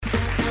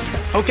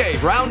Okay,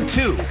 round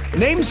two.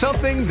 Name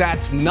something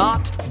that's not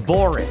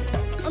boring.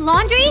 A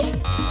laundry?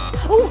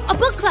 Ooh, a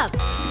book club.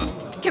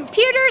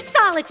 Computer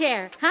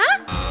solitaire,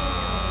 huh?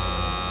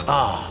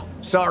 Ah,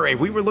 sorry,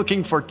 we were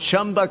looking for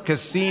Chumba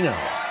Casino.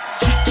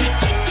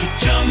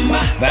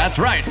 That's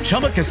right,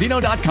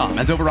 ChumbaCasino.com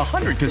has over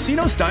 100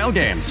 casino-style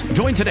games.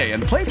 Join today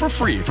and play for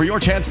free for your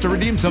chance to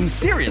redeem some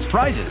serious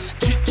prizes.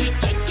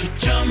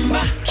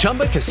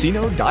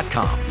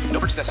 ChumbaCasino.com. No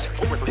purchase necessary.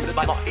 Void where prohibited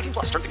by law. 18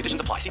 plus. Terms and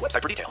conditions apply. See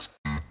website for details.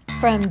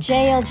 From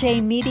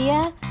JLJ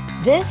Media,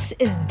 this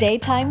is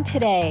Daytime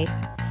Today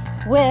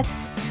with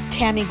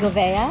Tammy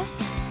Govea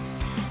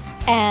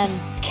and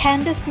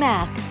Candace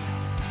Mack.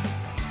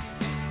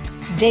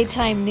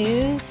 Daytime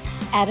news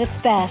at its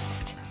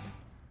best.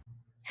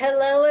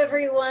 Hello,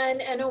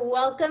 everyone, and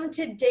welcome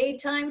to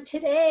Daytime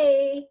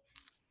Today.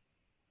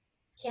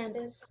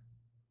 Candace,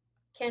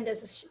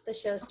 the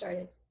show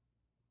started.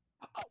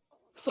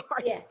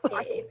 Sorry. Yeah,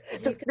 sorry.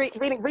 Just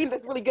reading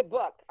this really good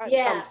book.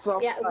 Yeah,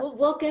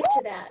 we'll get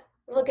to that.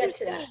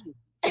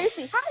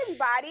 Lucy, hi,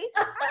 everybody.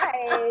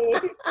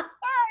 Hi.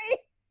 Hi.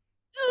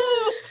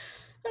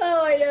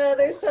 Oh, I know.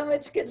 There's so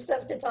much good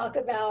stuff to talk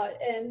about.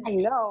 And I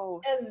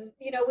know. As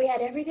you know, we had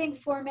everything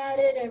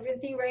formatted,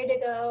 everything ready to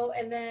go.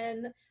 And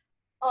then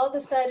all of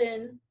a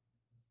sudden,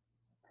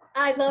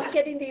 I love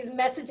getting these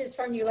messages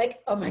from you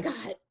like, oh my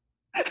God.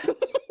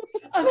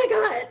 Oh my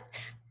God.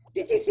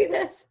 Did you see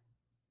this?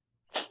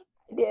 I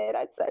did.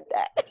 I said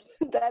that.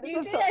 That's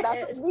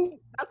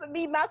a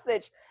me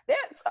message.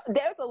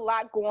 There's a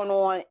lot going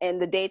on in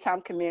the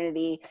daytime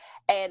community.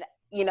 And,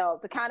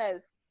 to kind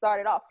of start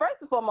it off, first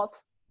and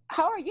foremost,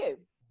 how are you?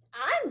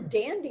 I'm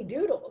dandy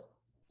doodle.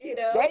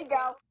 There you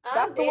go.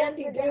 I'm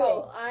dandy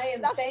doodle. I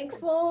am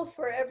thankful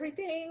for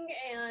everything.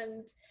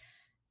 And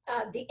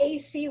the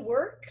AC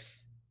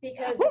works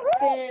because it's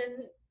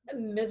been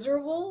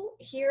miserable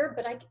here,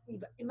 but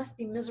it must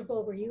be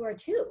miserable where you are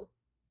too.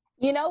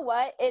 You know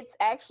what? It's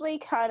actually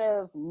kind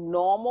of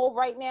normal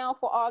right now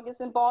for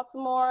August in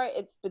Baltimore.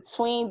 It's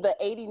between the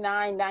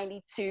 89,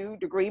 92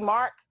 degree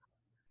mark.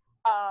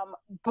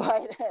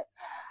 But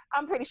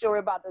I'm pretty sure we're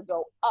about to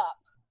go up.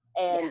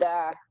 And,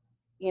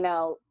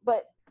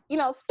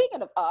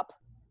 speaking of up,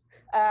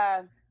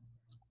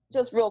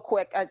 just real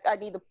quick, I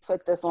need to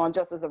put this on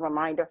just as a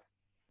reminder.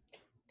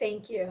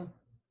 Thank you.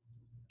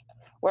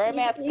 Wear a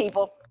mask,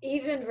 people.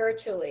 Even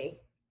virtually.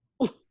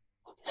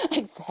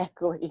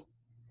 Exactly.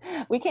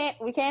 We can't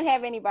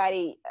have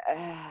anybody.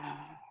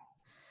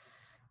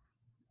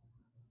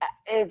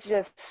 It's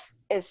just.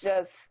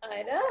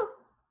 I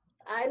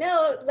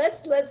know.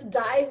 Let's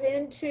dive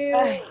into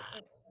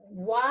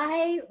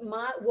why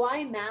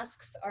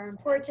masks are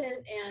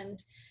important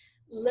and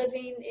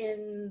living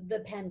in the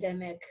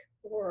pandemic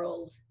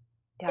world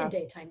in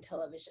daytime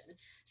television.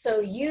 So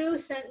you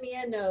sent me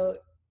a note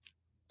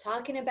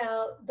talking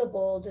about The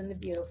Bold and the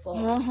Beautiful,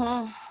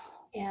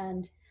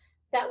 and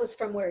that was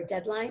from where?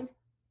 Deadline.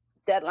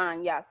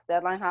 Deadline, yes.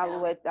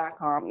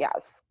 DeadlineHollywood.com,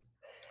 yes.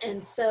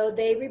 And so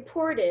they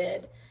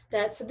reported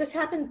that, so this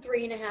happened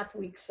 3.5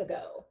 weeks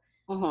ago,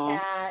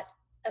 that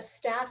a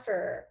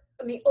staffer,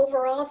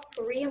 overall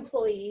 3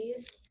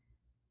 employees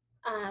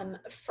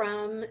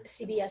from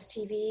CBS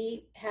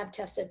TV have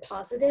tested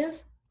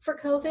positive for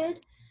COVID,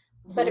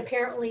 but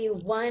apparently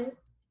 1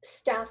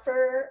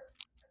 staffer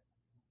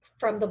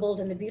from The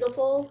Bold and the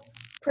Beautiful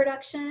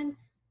production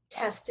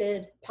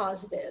tested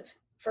positive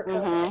for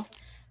COVID.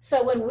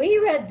 So when we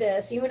read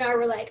this, you and I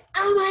were like,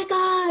 oh my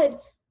God,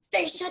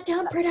 they shut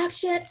down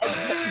production.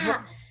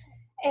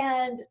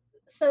 And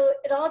so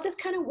it all just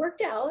kind of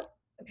worked out,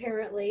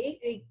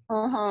 apparently.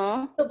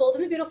 The Bold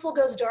and the Beautiful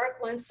goes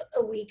dark once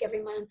a week, every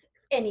month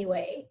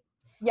anyway.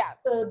 Yeah.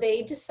 So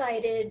they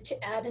decided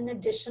to add an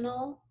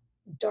additional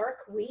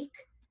dark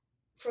week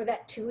for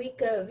that 2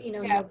 week of,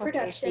 no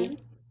production.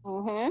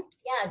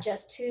 Yeah,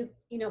 just to,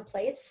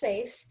 play it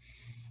safe.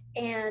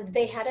 And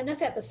they had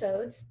enough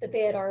episodes that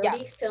they had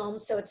already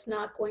filmed, so it's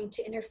not going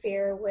to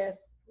interfere with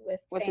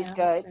which fans, is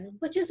good.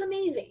 which is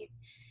amazing.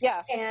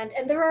 Yeah, and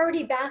they're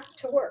already back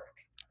to work.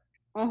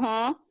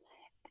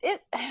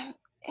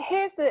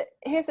 Here's the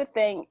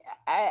thing.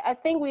 I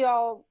think we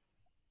all.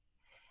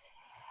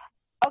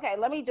 Okay,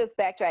 let me just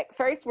backtrack.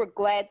 First, we're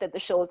glad that the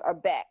shows are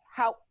back.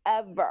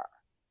 However,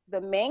 the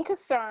main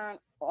concern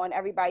on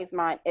everybody's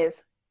mind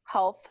is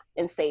health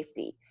and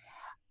safety.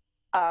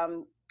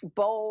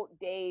 Bold,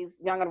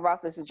 Days, Young and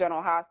Restless, the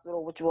General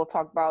Hospital, which we'll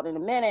talk about in a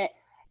minute,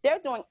 they're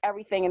doing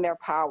everything in their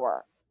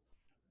power.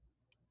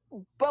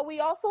 But we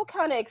also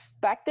kind of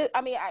expected,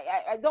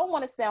 I don't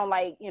want to sound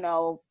like,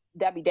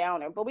 Debbie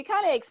Downer, but we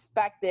kind of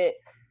expected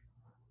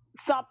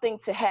something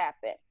to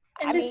happen.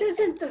 And this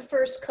isn't the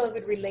first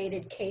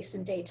COVID-related case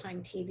in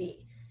daytime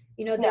TV.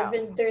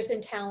 There's been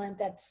talent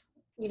that's,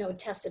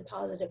 tested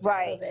positive for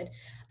COVID.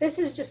 This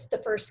is just the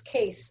first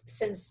case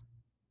since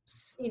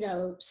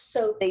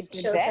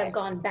shows have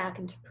gone back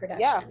into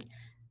production.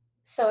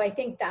 So I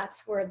think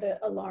that's where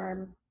the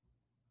alarm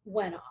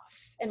went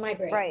off in my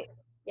brain. Right.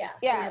 Yeah.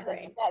 Yeah. In my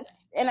brain.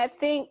 And I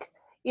think,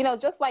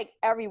 just like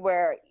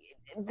everywhere,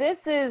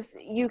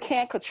 you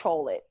can't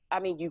control it.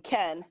 You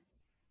can,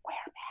 wear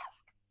a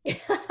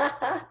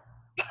mask.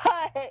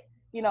 But,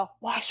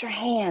 wash your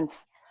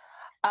hands.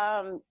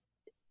 I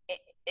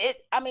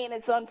mean,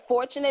 it's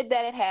unfortunate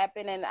that it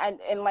happened.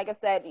 And like I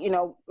said,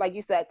 like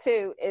you said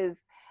too,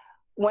 is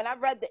when I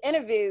read the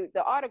interview,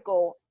 the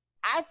article,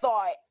 I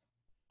thought,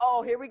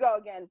 oh, here we go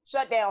again.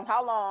 Shut down.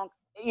 How long?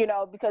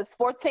 Because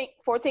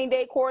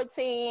 14-day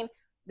quarantine,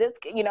 this,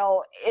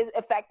 it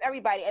affects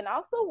everybody. And I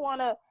also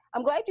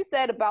I'm glad you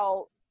said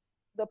about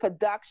the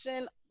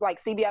production, like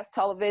CBS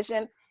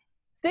television.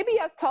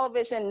 CBS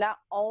television not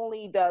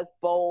only does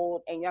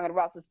Bold and Young and the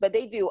Restless, but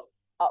they do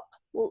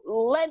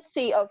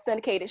plenty of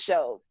syndicated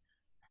shows.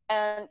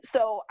 And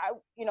so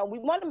we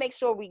want to make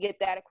sure we get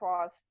that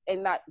across,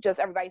 and not just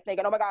everybody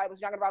thinking, oh my God, it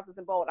was Young and the Restless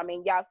and Bold. I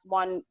mean, yes,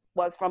 one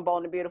was from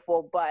Bold and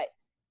Beautiful, but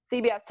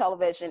CBS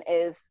television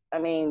is,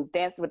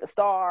 Dancing with the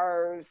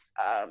Stars.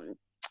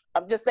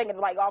 I'm just thinking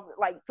like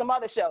some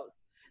other shows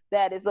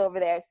that is over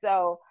there.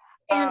 So,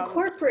 and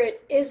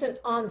corporate isn't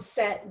on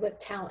set with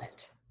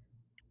talent.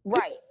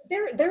 Right.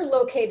 They're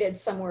located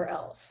somewhere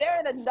else. They're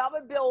in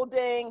another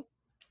building.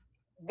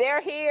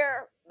 They're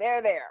here.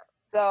 They're there.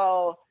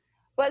 So,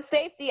 but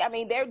safety,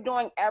 they're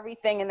doing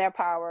everything in their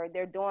power.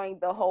 They're doing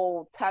the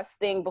whole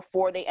testing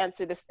before they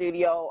enter the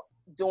studio,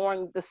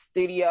 during the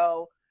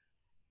studio.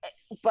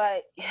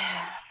 But,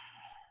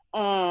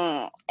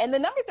 and the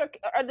numbers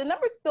are the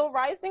numbers still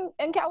rising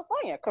in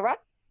California,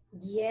 correct?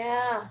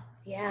 Yeah.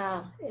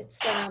 It's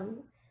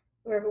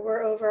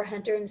we're over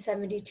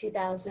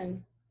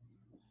 172,000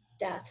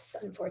 deaths,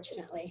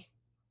 unfortunately,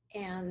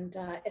 and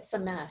it's a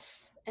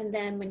mess. And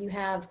then when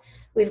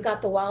we've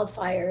got the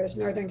wildfires.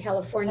 Northern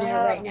California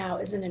right now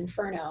is an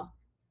inferno.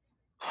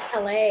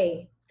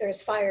 LA,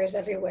 there's fires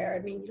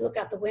everywhere. You look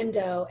out the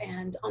window,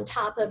 and on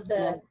top of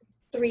the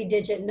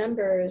 3-digit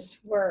numbers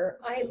where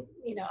I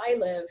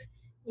live,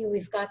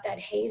 we've got that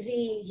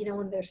hazy,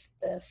 when there's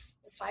the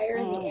fire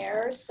in the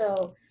air.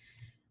 So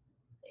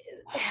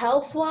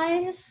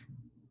health-wise,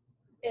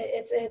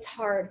 it's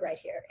hard right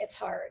here. It's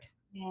hard.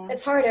 Yeah.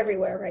 It's hard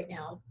everywhere right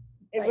now.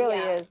 It really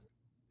is.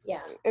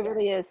 Yeah. It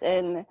really is.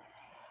 And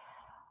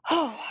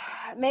I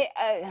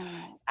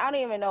don't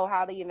even know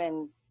how to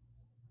even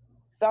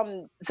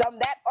sum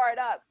that part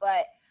up,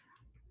 but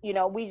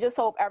we just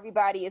hope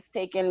everybody is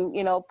taking,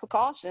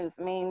 precautions.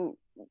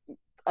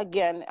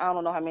 Again, I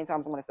don't know how many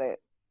times I'm going to say it.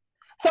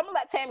 So I'm going to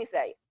let Tammy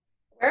say it.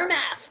 Wear a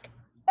mask.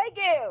 Thank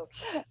you.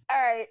 All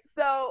right.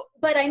 So,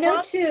 but I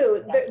know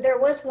too, there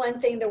was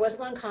one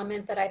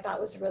comment that I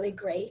thought was really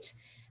great.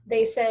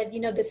 They said,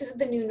 this is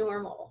the new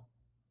normal,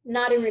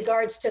 not in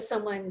regards to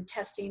someone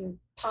testing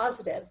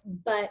positive,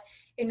 but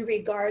in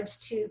regards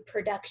to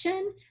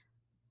production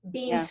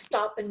being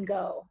stop and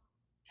go.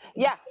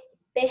 Yeah.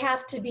 They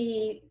have to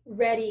be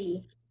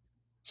ready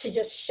to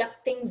just shut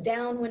things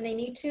down when they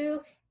need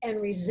to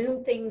and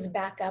resume things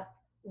back up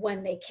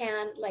when they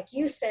can, like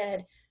you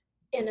said,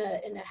 in a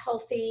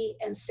healthy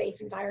and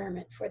safe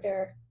environment for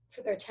their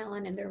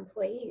talent and their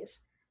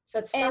employees. So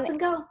it's stop and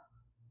go.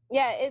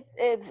 Yeah, it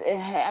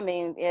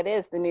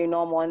is the new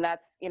normal, and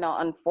that's,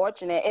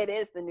 unfortunate. It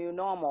is the new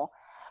normal.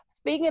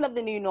 Speaking of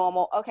the new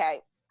normal,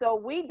 okay, so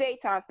we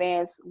daytime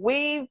fans,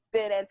 we've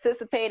been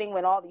anticipating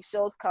when all these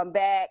shows come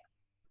back,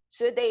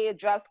 should they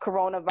address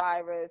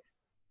coronavirus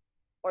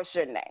or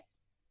shouldn't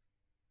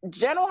they?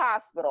 General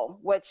Hospital,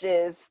 which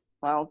is,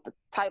 well, the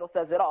title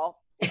says it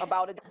all,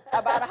 about a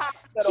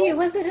hospital. Gee,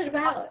 what's it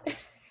about?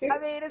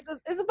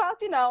 It's about,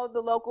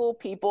 the local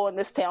people in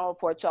this town of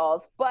Port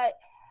Charles, but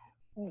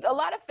a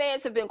lot of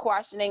fans have been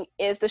questioning,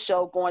 is the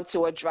show going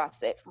to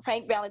address it?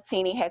 Frank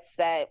Valentini had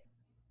said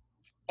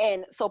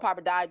in Soap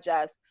Opera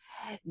Digest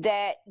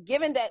that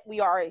given that we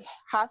are a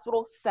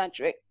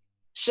hospital-centric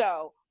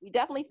show, we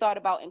definitely thought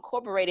about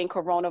incorporating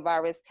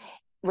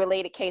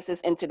coronavirus-related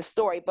cases into the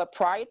story. But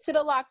prior to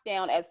the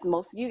lockdown, as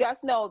most of you guys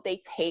know,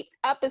 they taped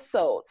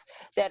episodes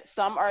that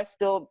some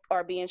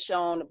are being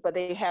shown, but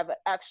they have an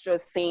extra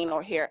scene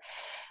or here.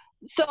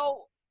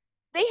 So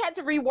they had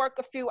to rework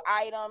a few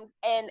items,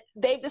 and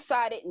they've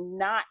decided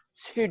not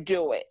to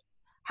do it.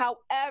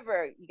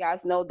 However, you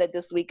guys know that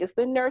this week is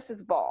the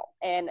Nurses Ball,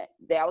 and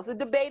there was a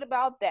debate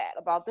about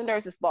the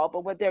Nurses Ball,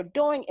 but what they're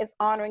doing is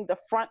honoring the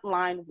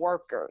frontline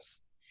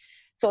workers.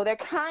 So they're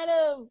kind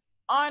of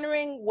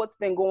honoring what's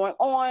been going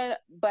on,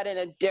 but in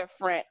a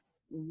different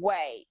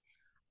way.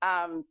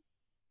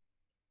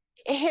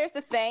 Here's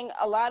the thing.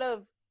 A lot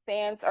of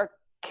fans are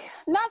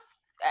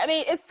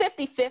it's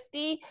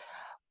 50-50,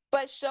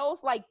 but shows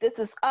like This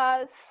Is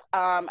Us,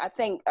 I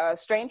think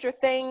Stranger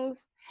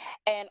Things,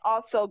 and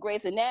also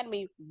Grey's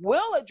Anatomy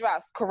will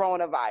address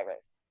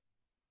coronavirus.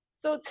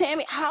 So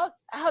Tammy, how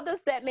does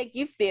that make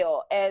you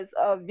feel as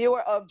a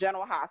viewer of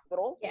General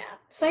Hospital? Yeah,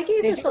 so I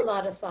gave this a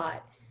lot of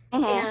thought.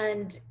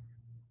 And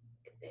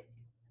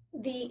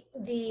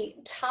the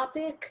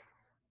topic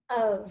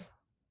of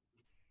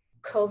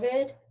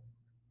COVID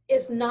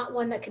is not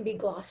one that can be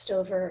glossed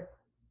over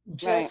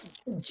just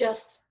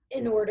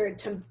in order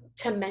to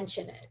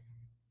mention it.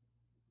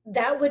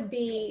 That would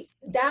be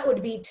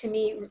to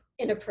me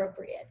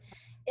inappropriate.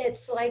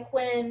 It's like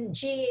when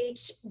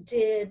GH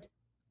did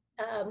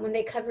when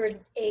they covered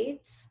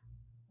AIDS.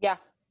 Yeah.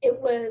 It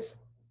was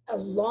a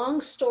long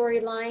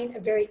storyline, a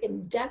very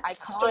in-depth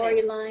Iconic.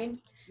 storyline.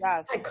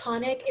 Yes.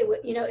 Iconic. It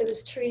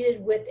was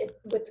treated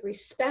with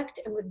respect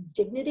and with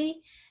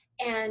dignity.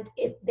 And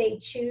if they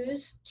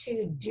choose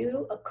to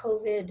do a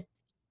COVID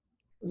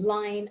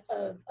line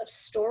of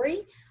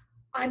story,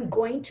 I'm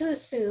going to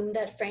assume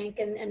that Frank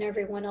and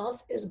everyone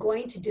else is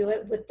going to do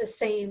it with the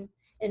same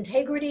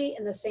integrity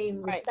and the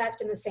same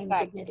respect and the same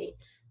dignity.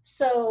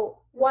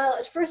 So while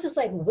at first it's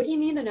like, what do you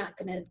mean they're not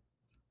going to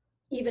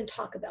even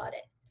talk about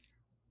it?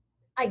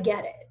 I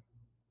get it.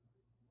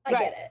 I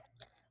get it.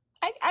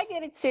 I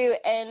get it too.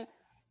 And,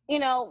 you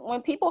know,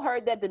 when people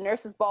heard that the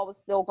nurses' ball was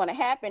still going to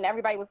happen,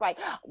 everybody was like,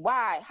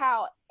 why?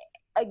 How?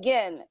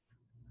 Again,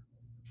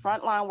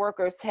 frontline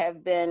workers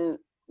have been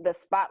the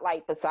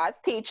spotlight, besides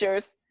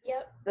teachers,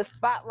 the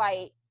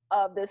spotlight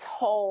of this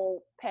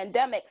whole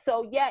pandemic.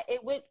 So yeah,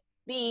 it would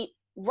be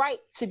right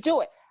to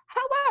do it.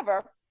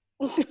 However,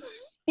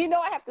 you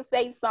know, I have to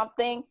say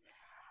something.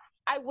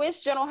 I wish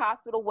General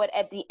Hospital would,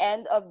 at the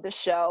end of the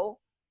show,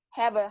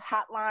 have a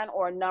hotline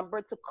or a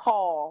number to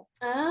call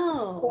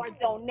for a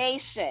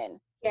donation.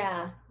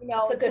 Yeah, you know,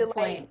 that's a good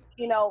point. Like,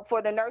 you know,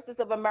 for the Nurses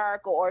of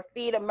America or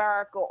Feed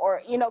America,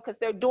 or, you know, because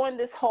they're doing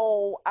this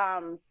whole,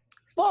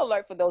 spoiler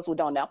alert for those who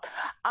don't know,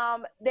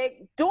 they're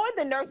doing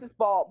the Nurses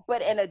Ball,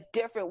 but in a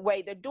different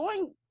way. They're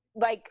doing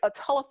like a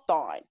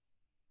telethon.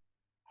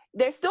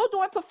 They're still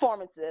doing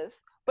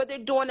performances, but they're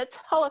doing a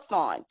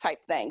telethon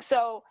type thing.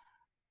 So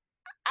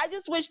I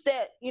just wish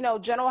that, you know,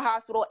 General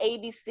Hospital,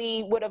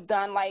 ABC would have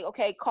done like,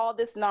 okay, call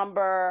this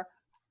number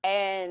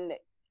and,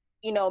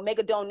 you know, make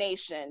a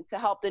donation to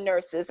help the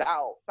nurses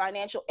out,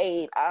 financial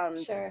aid,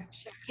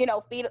 you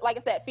know, like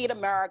I said, Feed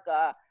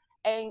America.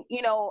 And,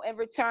 you know, in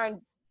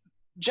return,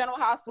 General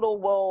Hospital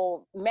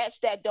will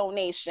match that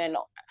donation.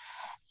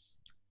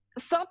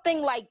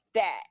 Something like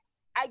that.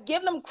 I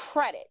give them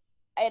credit.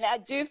 And I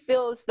do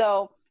feel as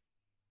though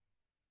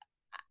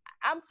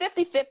I'm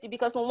 50-50,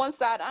 because on one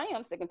side, I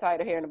am sick and tired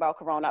of hearing about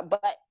Corona,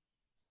 but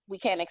we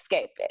can't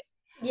escape it.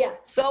 Yeah.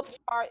 Soaps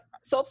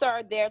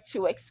are there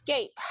to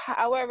escape.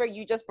 However,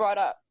 you just brought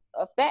up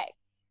a fact.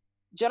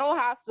 General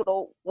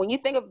Hospital, when you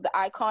think of the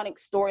iconic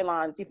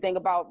storylines, you think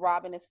about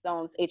Robin and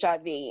Stone's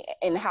HIV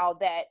and how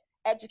that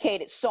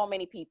educated so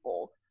many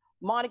people.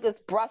 Monica's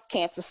breast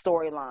cancer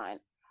storyline.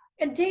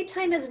 And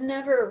Daytime has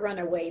never run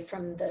away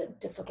from the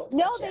difficult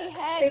subjects. No, they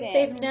haven't.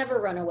 They've never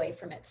run away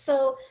from it.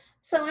 So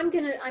I'm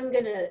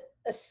gonna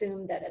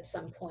assume that at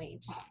some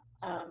point,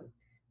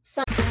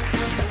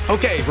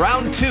 Okay,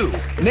 round two.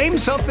 Name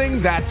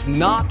something that's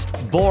not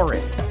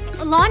boring.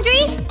 A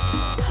laundry?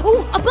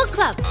 Ooh, a book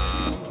club.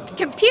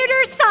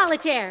 Computer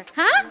solitaire,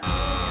 huh?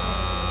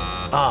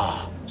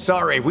 Ah,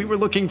 sorry, we were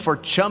looking for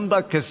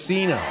Chumba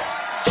Casino.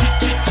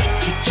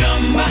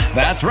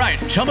 That's right,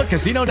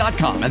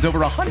 ChumbaCasino.com has over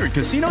 100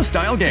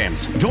 casino-style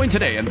games. Join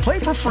today and play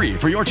for free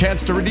for your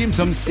chance to redeem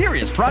some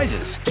serious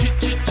prizes.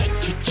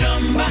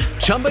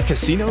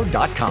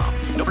 ChumbaCasino.com.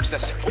 No purchase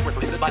necessary. Void where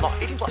prohibited by law.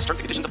 18+ terms and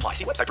conditions apply.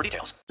 See website for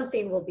details.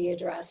 Something will be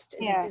addressed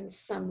in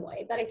some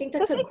way, but I think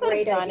that's a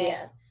great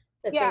idea.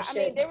 That they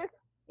should. I mean,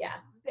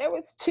 there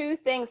was two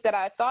things that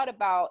I thought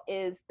about.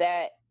 Is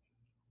that,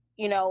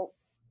 you know,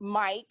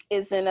 Mike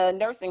is in a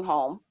nursing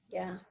home.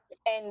 Yeah.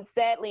 And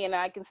sadly, and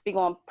I can speak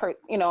on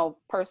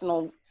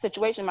personal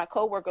situation, my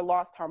coworker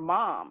lost her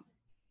mom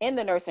in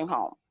the nursing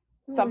home.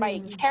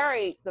 Somebody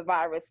carried the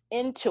virus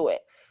into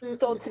it.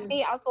 So to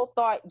me, I also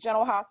thought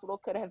General Hospital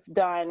could have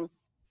done,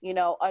 you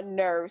know, a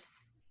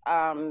nurse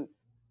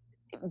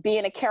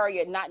being a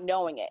carrier, not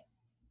knowing it.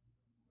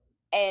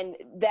 And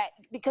that,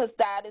 because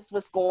that is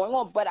what's going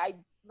on. But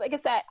like I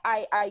said,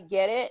 I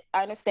get it.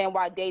 I understand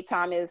why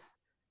Daytime is,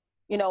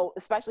 you know,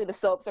 especially the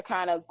soaps are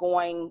kind of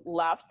going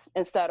left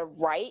instead of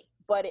right.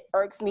 But it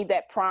irks me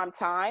that prime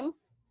time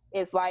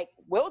is like,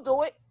 we'll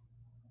do it.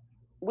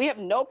 We have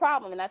no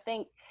problem. And I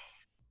think,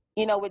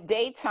 you know, with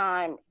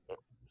Daytime,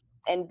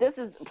 and this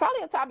is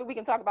probably a topic we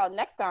can talk about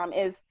next time,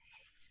 is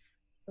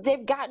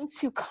they've gotten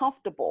too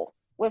comfortable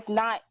with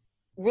not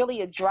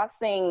really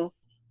addressing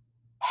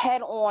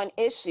head-on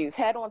issues,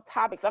 head-on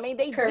topics. I mean,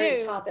 they Current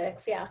do.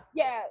 topics, yeah.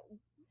 Yeah,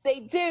 they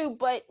do,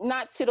 but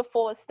not to the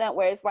full extent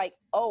where it's like,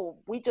 oh,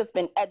 we just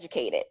been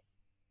educated.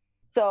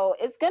 So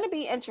it's going to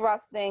be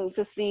interesting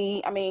to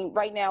see. I mean,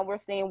 right now we're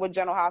seeing what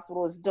General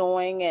Hospital is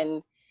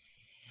doing,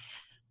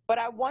 but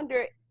I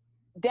wonder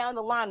down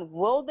the line,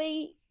 will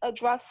they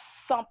address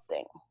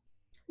something?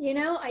 You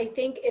know, I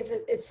think if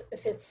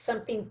it's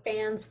something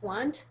fans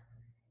want,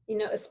 you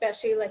know,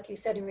 especially like you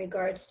said in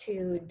regards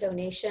to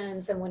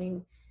donations and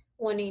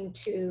wanting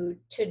to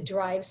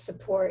drive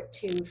support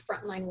to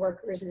frontline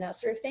workers and that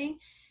sort of thing,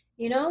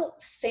 you know,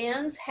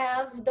 fans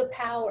have the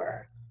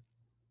power.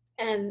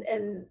 And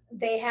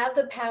they have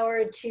the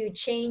power to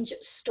change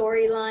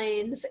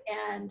storylines,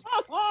 and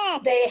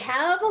they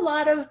have a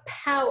lot of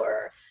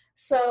power.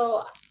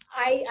 So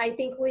I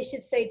think we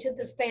should say to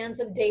the fans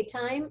of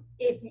Daytime,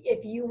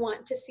 if you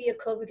want to see a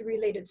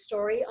COVID-related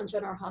story on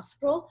General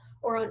Hospital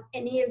or on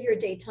any of your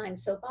Daytime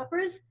soap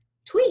operas,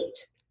 tweet.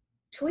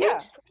 Yeah.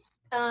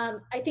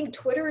 I think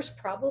Twitter is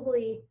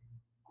probably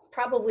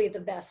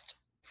the best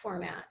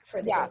format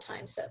for the Yeah.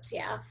 daytime soaps.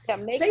 Yeah. Yeah,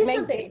 Say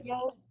something.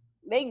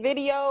 make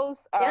videos,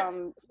 Yep.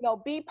 you know,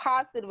 be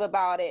positive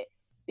about it,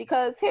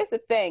 because here's the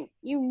thing,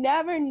 you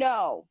never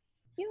know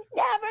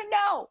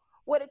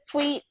what a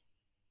tweet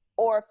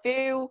or a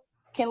few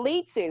can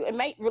lead to. It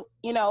may,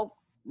 you know,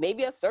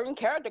 maybe a certain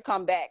character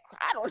come back.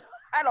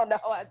 I don't know.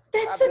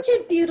 That's such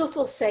a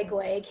beautiful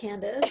segue,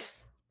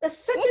 Candace. That's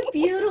such a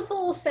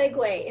beautiful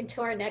segue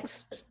into our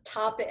next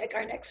topic,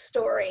 our next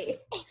story.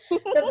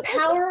 The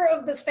power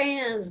of the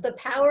fans, the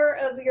power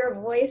of your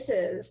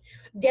voices.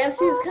 Guess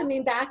who's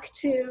coming back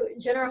to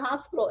General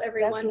Hospital,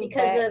 everyone,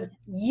 because of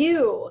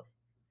you,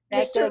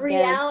 Mr.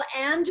 Rial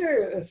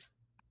Andrews.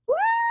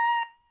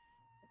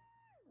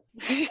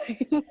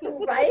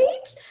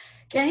 Right?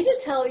 Can I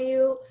just tell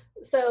you,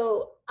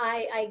 so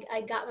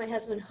I got my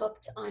husband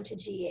hooked onto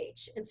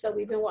GH, and so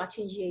we've been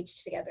watching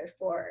GH together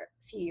for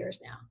a few years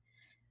now.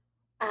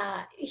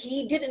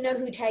 He didn't know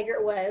who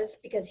Taggart was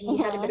because he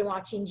hadn't been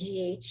watching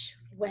GH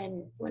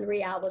when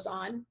Rial was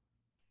on,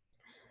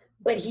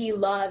 but he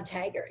loved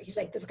Taggart. He's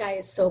like, this guy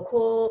is so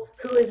cool.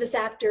 Who is this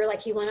actor?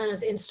 Like, he went on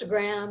his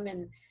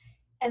Instagram,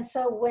 and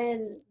so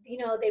when, you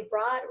know, they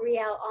brought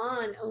Rial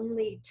on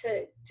only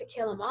to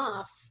kill him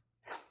off,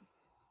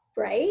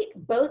 right?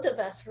 Both of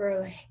us were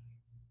like,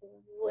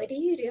 what are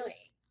you doing?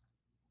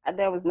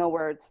 There was no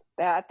words.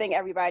 I think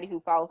everybody who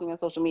follows me on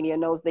social media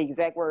knows the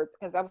exact words,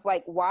 because I was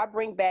like, why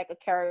bring back a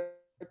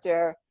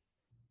character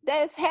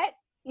that's had,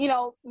 you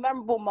know,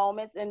 memorable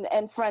moments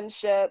and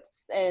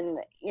friendships and,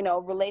 you know,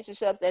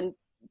 relationships, and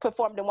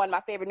performed in one of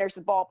my favorite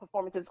Nurses Ball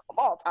performances of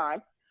all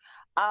time.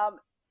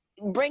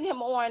 Bring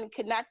him on,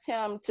 connect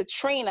him to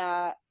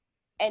Trina,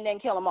 and then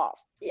kill him off.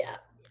 Yeah.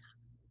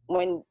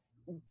 When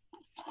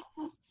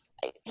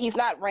he's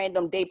not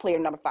random day player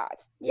number 5.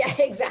 Yeah,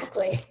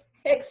 exactly.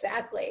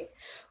 Exactly.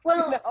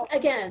 Well,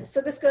 again,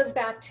 so this goes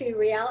back to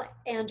Rial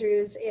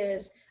Andrews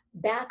is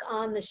back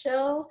on the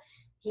show.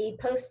 He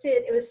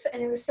posted, it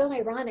was so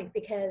ironic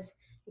because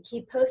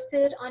he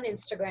posted on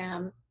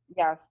Instagram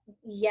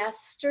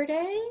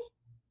yesterday.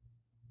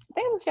 I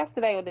think it was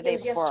yesterday or the day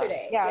before.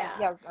 Yesterday.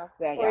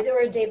 Yesterday,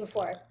 or the day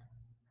before.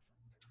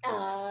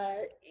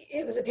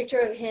 It was a picture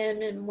of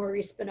him and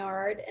Maurice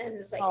Benard, and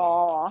it's like,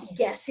 aww,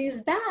 guess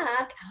he's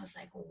back. I was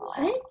like, what?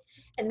 Aww.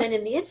 And then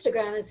in the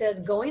Instagram it says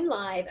going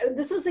live.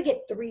 This was like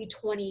at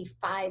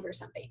 3:25 or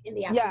something in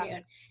the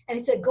afternoon, and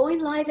it said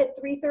going live at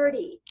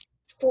 3:30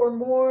 for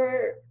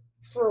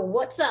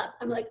what's up.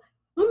 I'm like,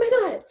 oh my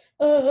god.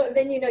 And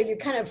then, you know, you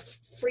kind of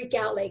freak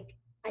out, like,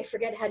 I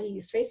forget how to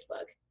use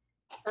Facebook.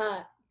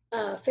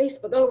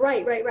 Facebook. Oh,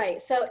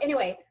 right. So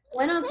anyway,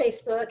 went on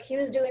Facebook. He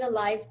was doing a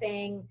live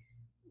thing.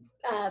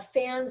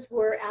 Fans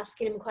were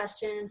asking him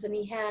questions, and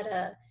he had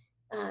a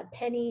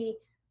Penny,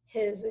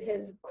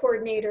 his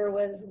coordinator,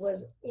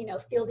 was you know,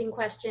 fielding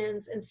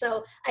questions. And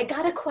so I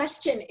got a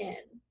question in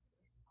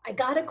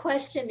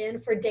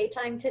for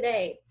Daytime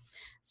Today.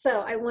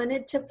 So I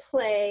wanted to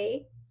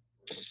play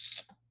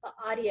the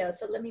audio.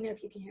 So let me know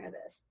if you can hear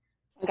this.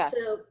 Okay.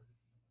 So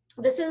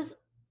this is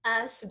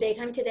us,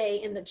 Daytime Today,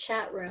 in the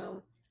chat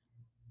room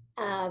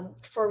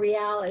for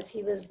Rial as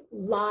he was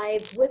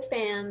live with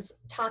fans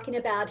talking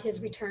about his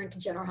return to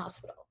General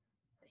Hospital.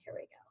 So here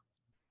we go.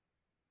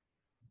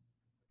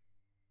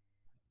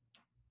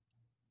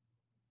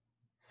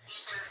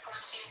 User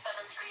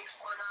 427349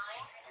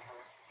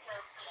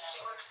 says that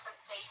she works for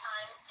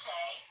Daytime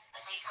Today,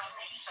 a daytime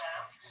news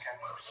show. Okay.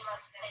 What would you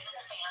like to say to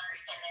the fans,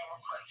 and they will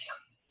quote you?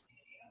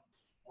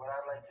 What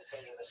I'd like to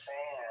say to the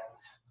fans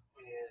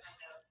is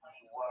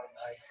what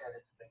I said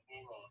at the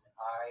beginning.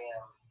 I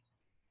am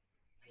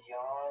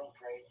beyond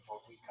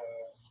grateful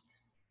because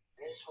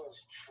this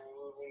was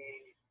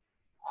truly,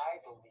 I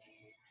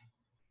believe,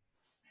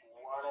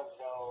 one of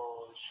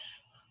those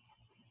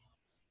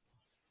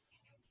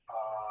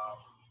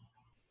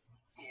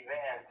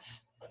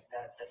events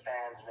that the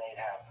fans made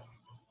happen.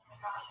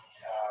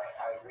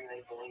 I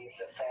really believe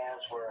the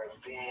fans were a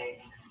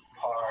big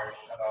part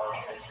of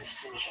the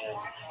decision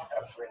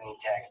of bringing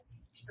Taggart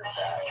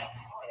back.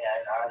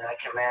 And I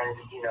commend,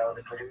 you know,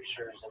 the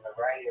producers and the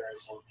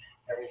writers and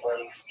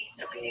everybody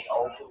to be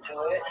open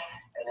to it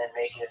and then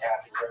making it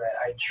happen. But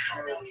I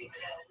truly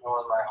know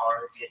in my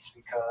heart it's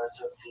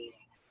because of the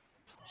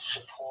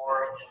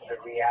support, the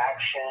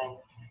reaction.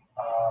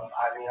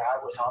 I mean, I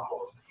was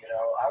humbled, you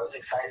know. I was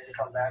excited to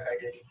come back. I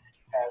didn't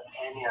have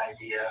any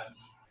idea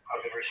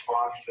of the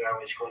response that I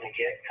was going to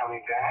get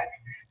coming back.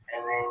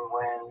 And then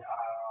when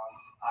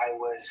I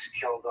was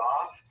killed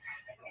off,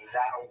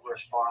 that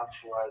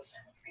response was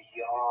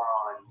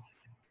beyond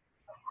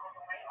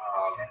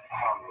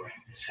humbling.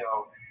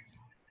 So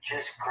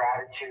just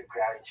gratitude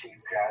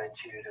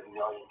a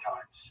million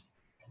times.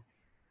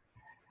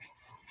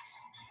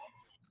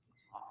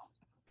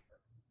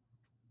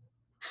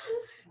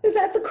 Is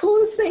that the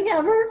coolest thing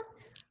ever?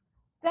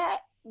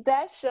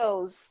 That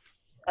shows,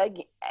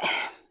 again,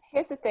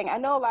 here's the thing. I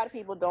know a lot of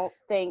people don't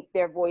think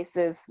their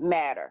voices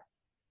matter,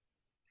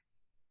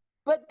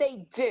 but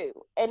they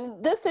do. And in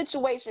this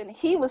situation,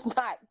 he was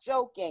not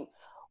joking.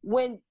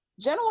 When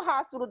General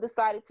Hospital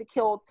decided to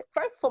kill.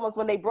 First and foremost,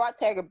 when they brought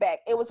Taggart back,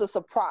 it was a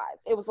surprise.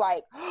 It was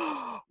like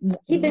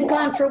He'd been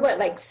gone for what,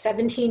 like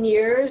 17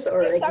 years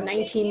or like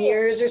 19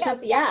 years or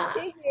something? Yeah.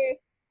 17 years.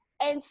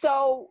 And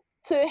so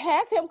to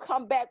have him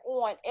come back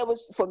on, it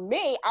was, for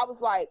me, I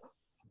was like,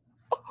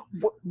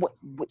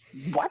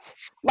 what?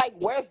 Like,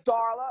 where's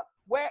Darla?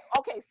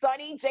 Okay,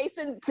 Sonny,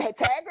 Jason,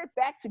 Taggart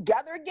back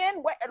together again?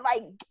 What?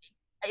 Like,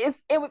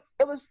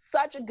 it was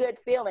such a good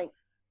feeling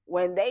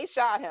when they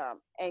shot him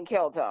and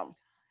killed him.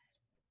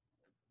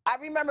 I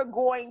remember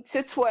going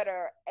to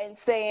Twitter and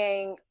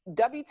saying,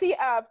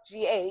 WTF,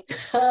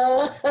 GH.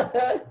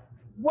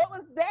 What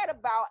was that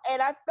about?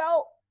 And I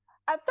felt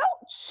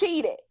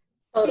cheated.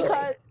 Totally.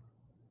 Because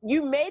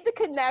you made the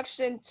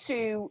connection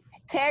to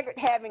Taggart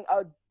having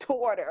a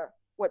daughter,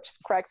 which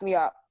cracks me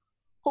up,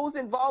 who's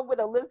involved with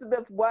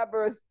Elizabeth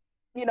Weber's,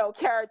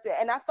 character.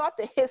 And I thought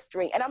the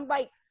history, and I'm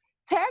like,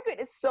 Taggart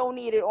is so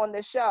needed on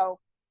the show.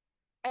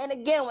 And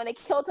again, when they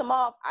killed him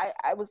off,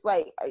 I was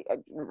like,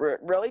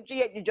 really,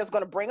 G, you're just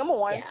going to bring him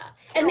on? Yeah.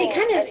 And they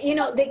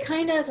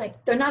kind of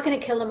like, they're not going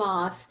to kill him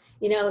off.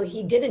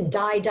 He didn't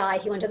die.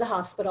 He went to the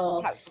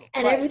hospital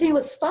and everything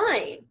was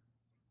fine.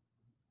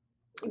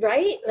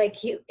 Right? Like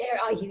he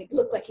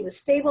looked like he was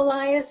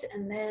stabilized.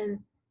 And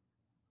then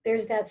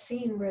there's that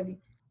scene where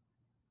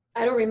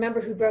I don't remember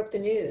who broke the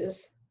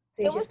news.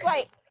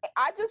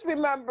 I just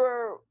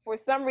remember, for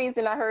some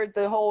reason, I heard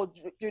the whole,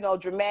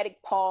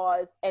 dramatic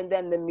pause and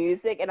then the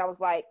music. And I was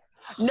like,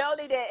 no,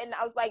 they didn't. And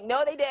I was like,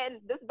 no, they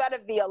didn't. This better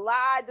be a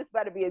lie. This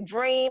better be a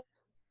dream.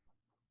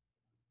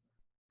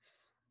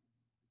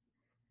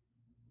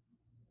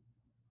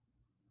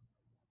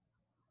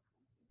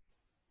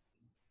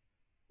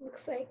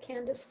 Looks like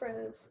Candace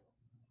froze.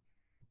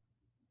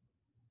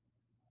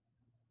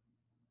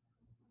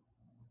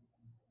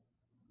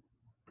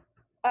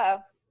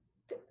 Uh-oh.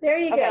 There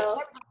you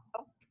go.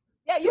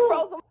 Yeah, you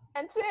froze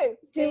them too.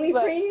 Did we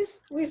freeze?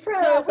 We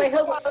froze.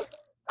 No,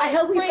 I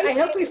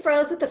hope we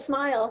froze with a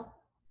smile.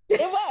 It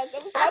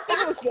was. I think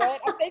it was good.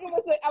 I think it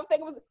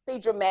was a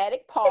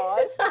dramatic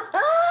pause.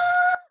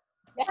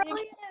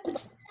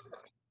 Brilliant.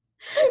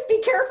 Be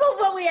careful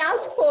what we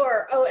ask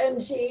for.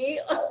 OMG.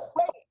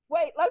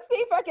 Wait. Let's see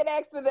if I can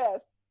ask for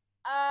this.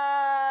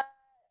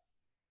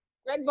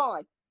 Greg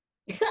Vaughn.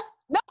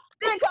 No,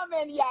 didn't come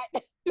in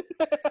yet.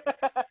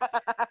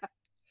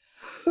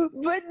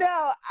 But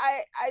no,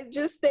 I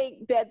just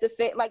think that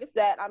like I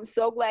said, I'm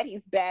so glad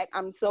he's back.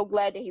 I'm so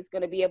glad that he's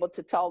going to be able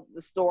to tell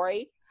the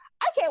story.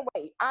 I can't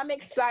wait. I'm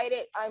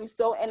excited. I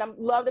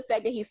love the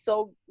fact that he's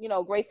so,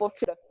 grateful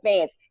to the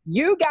fans.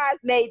 You guys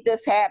made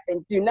this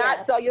happen. Do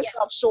not sell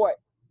yourself short.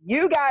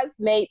 You guys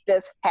made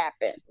this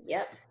happen.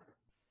 Yep.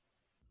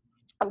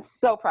 I'm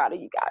so proud of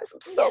you guys.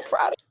 I'm so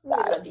proud of you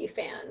guys. We love you,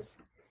 fans.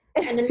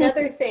 And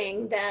another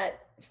thing that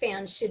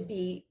fans should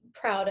be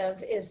proud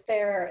of is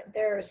their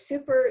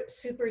super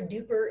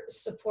duper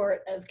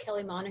support of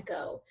Kelly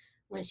Monaco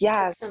when she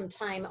took some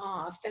time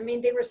off. I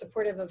mean, they were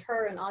supportive of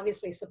her and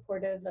obviously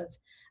supportive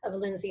of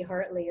Lindsay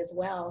Hartley as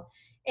well.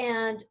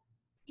 And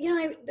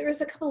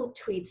there's a couple of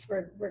tweets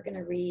we're going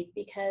to read,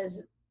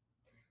 because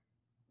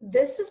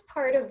this is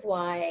part of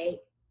why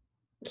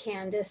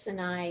Candace and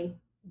I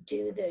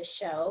do this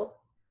show,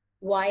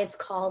 why it's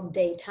called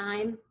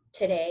Daytime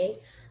Today,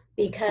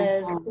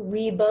 because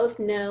we both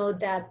know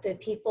that the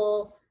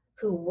people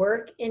who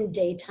work in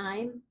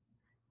daytime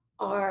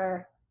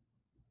are,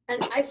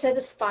 and I've said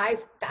this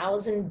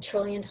 5,000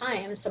 trillion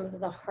times, some of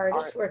the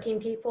hardest working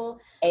people,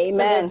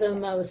 some of the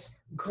most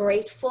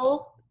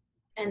grateful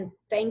and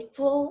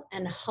thankful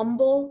and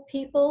humble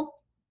people.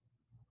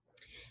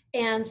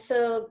 And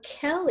so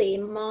Kelly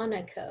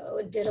Monaco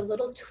did a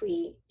little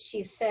tweet.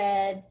 She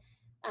said,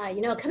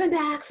 coming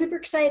back, super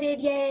excited,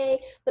 yay.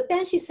 But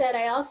then she said,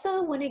 I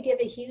also want to give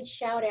a huge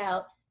shout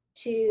out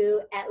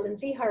to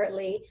Lindsay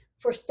Hartley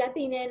for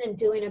stepping in and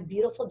doing a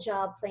beautiful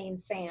job playing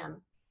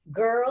Sam.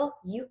 Girl,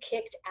 you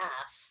kicked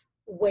ass.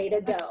 Way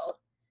to go.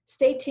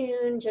 Stay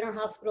tuned. General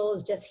Hospital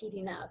is just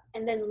heating up.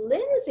 And then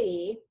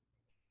Lindsay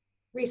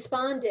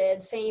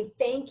responded saying,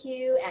 thank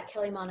you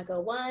Kelly Monaco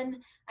 1.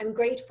 I'm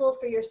grateful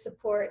for your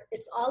support.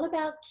 It's all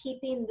about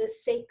keeping the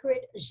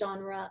sacred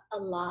genre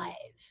alive.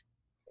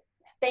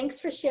 Thanks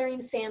for sharing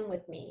Sam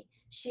with me.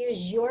 She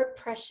is your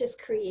precious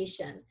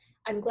creation.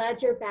 I'm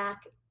glad you're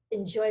back.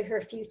 Enjoy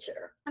her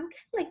future. I'm kind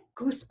of like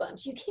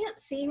goosebumps. You can't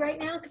see right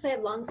now because I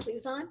have long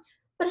sleeves on,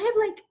 but I have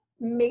like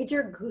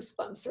major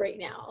goosebumps right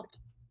now.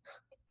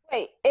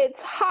 Wait,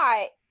 it's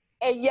hot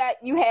and yet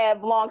you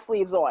have long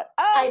sleeves on.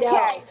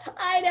 Okay.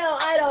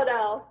 I don't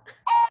know.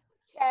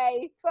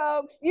 Okay,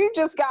 folks, you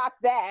just got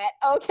that.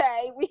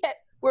 Okay,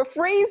 we're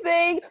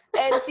freezing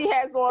and she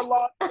has on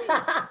long sleeves.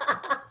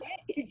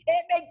 You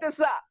can't make this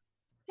up.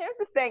 Here's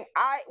the thing.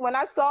 When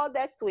I saw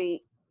that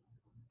tweet,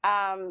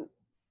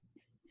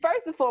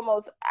 first and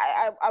foremost,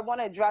 I want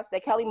to address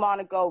that Kelly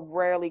Monaco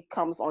rarely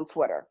comes on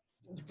Twitter.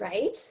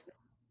 Right.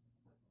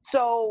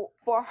 So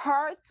for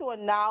her to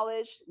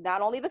acknowledge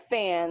not only the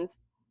fans,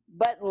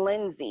 but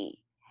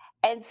Lindsay,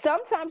 and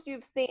sometimes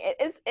you've seen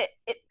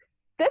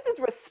this is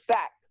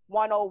respect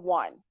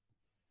 101.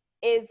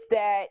 is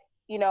that,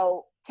 you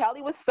know,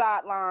 Kelly was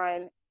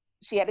sidelined.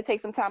 She had to take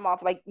some time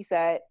off, like you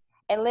said,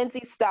 and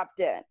Lindsay stepped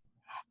in.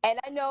 And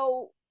I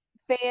know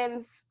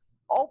fans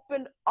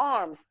opened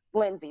arms,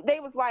 Lindsay. They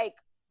was like,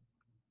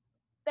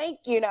 thank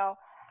you, know.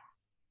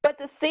 But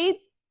to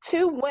see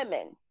two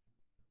women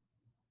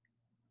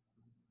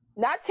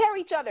not tear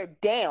each other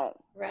down,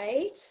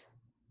 Right.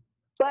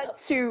 but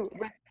to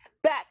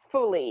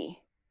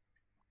respectfully,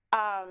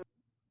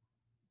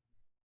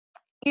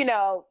 you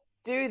know,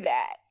 do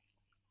that.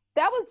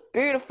 That was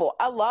beautiful.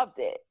 I loved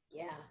it.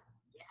 Yeah.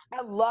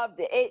 I loved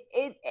it.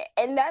 It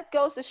and that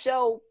goes to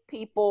show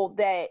people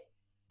that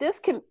this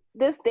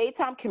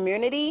daytime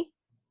community,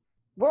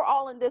 we're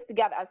all in this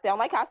together. I sound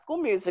like High School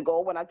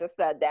Musical when I just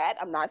said that.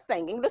 I'm not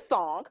singing the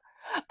song.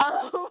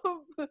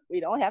 We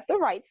don't have the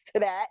rights to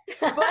that.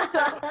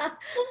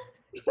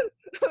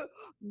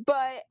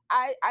 But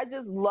I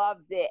just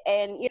loved it.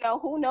 And, you know,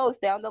 who knows,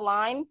 down the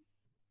line,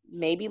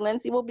 maybe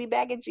Lindsay will be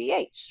back at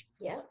GH.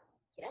 Yeah.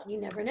 You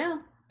never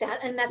know.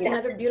 That's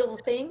another beautiful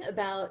thing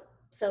about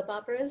soap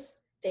operas,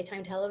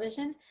 daytime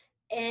television.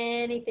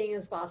 Anything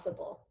is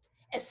possible,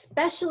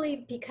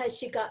 especially because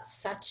she got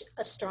such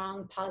a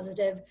strong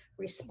positive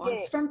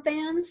response from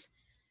fans,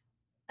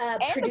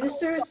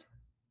 producers,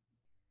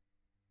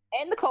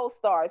 and the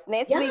co-stars.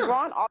 Nancy Lee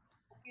Braun also,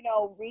 you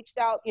know, reached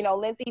out. You know,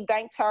 Lindsay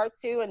thanked her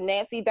too, and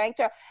Nancy thanked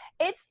her.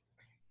 It's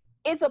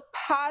a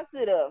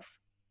positive,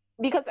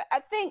 because I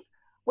think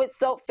with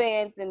soap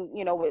fans and,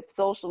 you know, with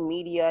social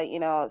media, you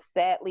know,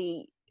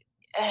 sadly,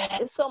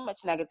 there's so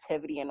much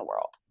negativity in the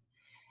world.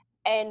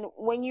 And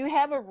when you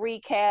have a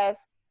recast,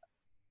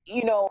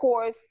 you know, of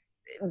course,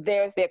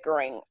 there's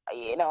bickering.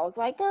 You know, it's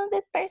like, oh,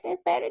 this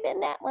person's better than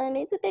that one.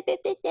 At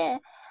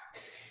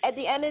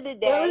the end of the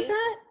day, what was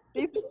that?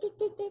 I sound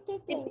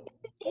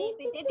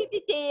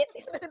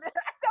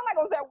like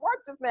I was at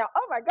work just now.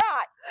 Oh my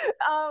God.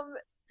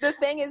 The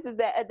thing is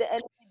that at the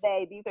end of the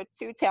day, these are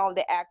two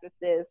talented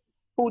actresses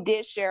who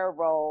did share a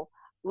role.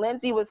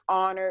 Lindsay was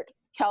honored.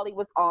 Kelly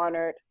was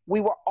honored.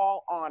 We were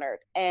all honored.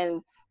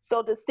 And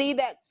so to see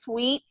that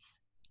tweet,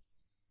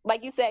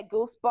 like you said,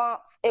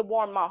 goosebumps, it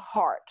warmed my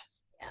heart.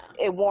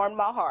 Yeah. It warmed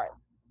my heart.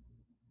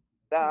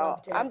 So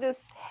I'm glad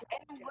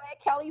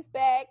Kelly's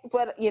back,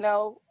 but, you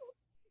know,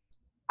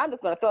 I'm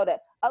just going to throw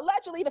that.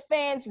 Allegedly, the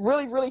fans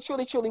really, really,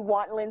 truly, truly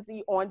want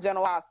Lindsay on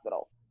General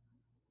Hospital.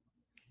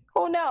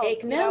 Who knows?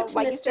 Take note,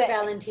 like Mr.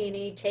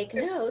 Valentini. Take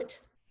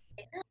note.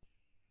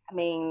 I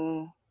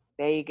mean,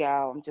 there you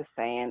go. I'm just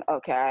saying.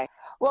 Okay.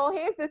 Well,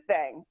 here's the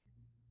thing.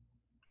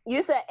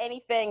 You said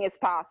anything is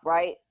possible,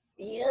 right?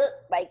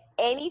 Yep. Like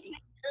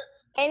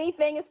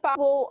anything is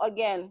possible.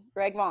 Again,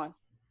 Greg Vaughn.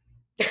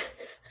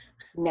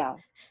 No.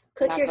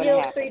 Click your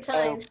heels 3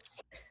 times.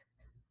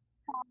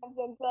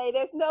 And say,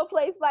 there's no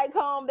place like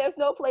home. There's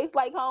no place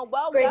like home.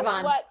 Well, Greg guess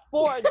Vaughn. what?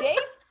 4 days.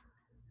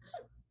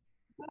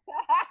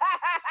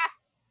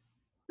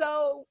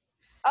 So,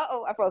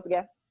 I froze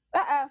again.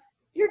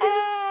 You're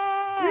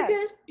good. You're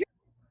good.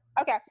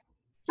 Okay.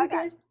 You're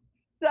good.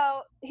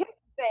 So here's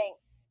the thing.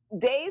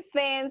 Days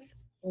fans,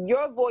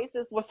 your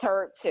voices was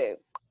heard too.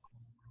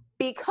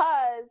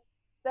 Because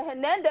the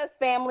Hernandez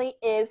family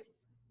is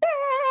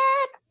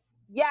back.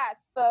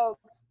 Yes,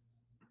 folks.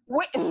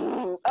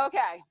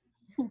 Okay.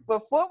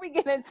 Before we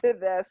get into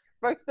this,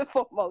 first and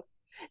foremost,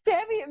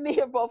 Tammy and me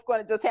are both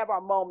going to just have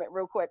our moment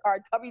real quick, our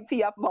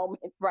WTF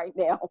moment right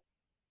now.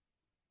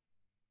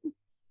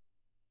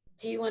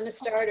 Do you want to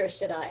start or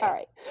should I? All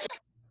right.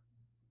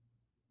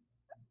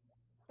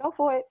 Go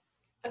for it.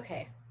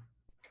 Okay.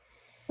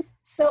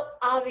 So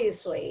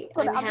obviously,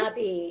 I'm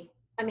happy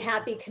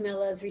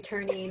Camilla's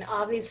returning.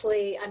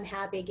 Obviously, I'm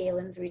happy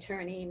Galen's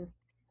returning.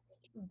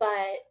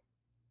 But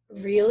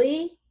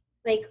really?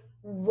 Like,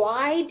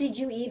 why did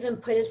you even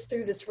put us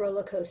through this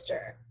roller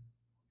coaster?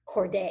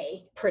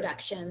 Corday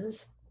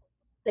Productions.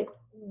 Like,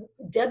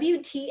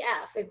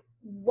 WTF? Like,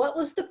 what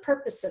was the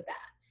purpose of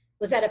that?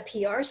 Was that a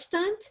PR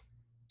stunt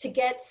to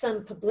get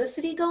some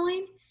publicity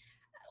going?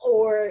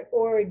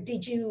 Or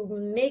did you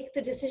make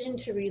the decision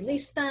to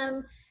release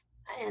them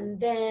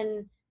and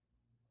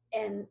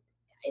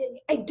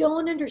I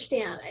don't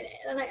understand.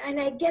 And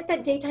I get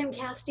that daytime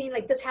casting,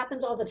 like this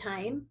happens all the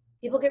time.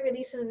 People get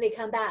released and then they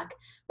come back.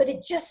 But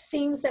it just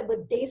seems that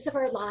with Days of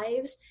Our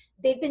Lives,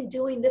 they've been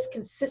doing this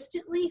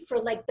consistently for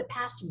like the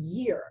past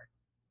year.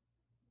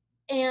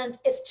 And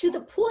it's to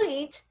the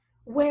point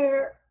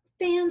where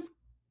fans,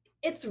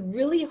 it's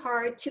really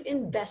hard to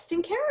invest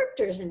in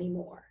characters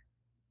anymore.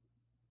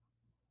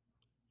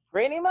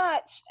 Pretty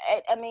much.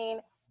 I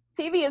mean,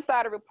 TV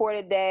Insider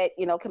reported that,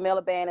 you know,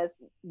 Camilla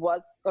Bannis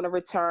was going to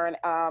return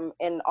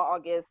in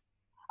August.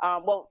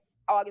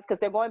 August, because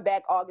they're going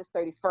back August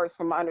 31st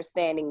from my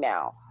understanding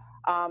now.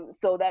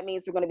 So that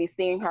means we're going to be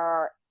seeing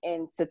her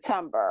in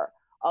September,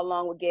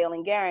 along with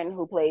Galen Guerin,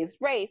 who plays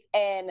Rafe.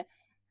 And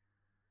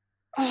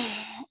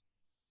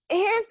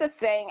here's the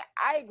thing.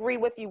 I agree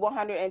with you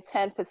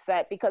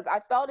 110% because I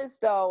felt as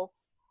though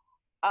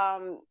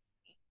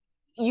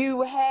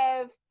you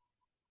have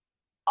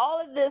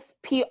all of this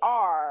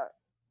PR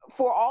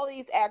for all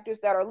these actors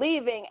that are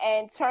leaving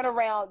and turn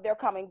around, they're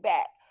coming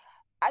back.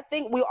 I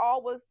think we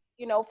all was,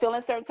 feeling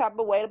a certain type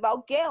of way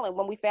about Galen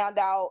when we found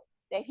out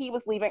that he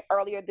was leaving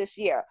earlier this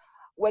year.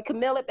 With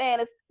Camilla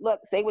Bannis, look,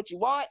 say what you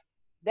want.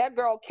 That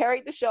girl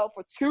carried the show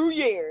for 2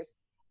 years,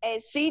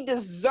 and she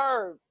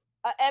deserved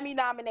an Emmy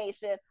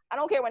nomination. I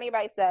don't care what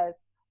anybody says.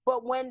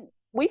 But when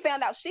we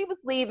found out she was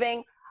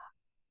leaving,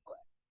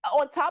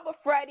 on top of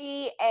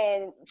Freddie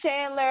and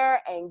Chandler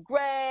and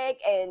Greg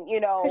and,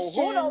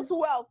 Christian. Who knows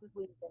who else is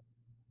leaving.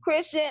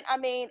 Christian, I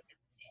mean,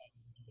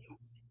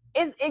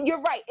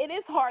 you're right. It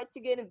is hard to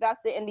get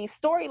invested in these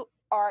story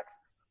arcs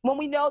when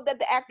we know that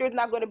the actor is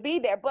not going to be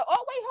there. But,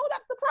 oh, wait, hold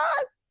up,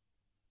 surprise.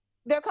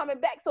 They're coming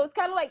back. So it's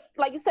kind of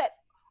like you said,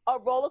 a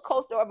roller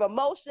coaster of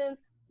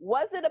emotions.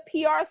 Was it a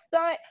PR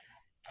stunt?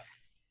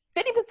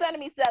 50% of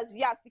me says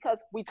yes,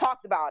 because we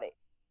talked about it.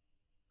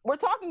 We're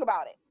talking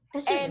about it.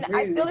 That's just and rude.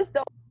 I feel as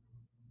though,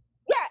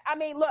 yeah, I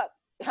mean, look,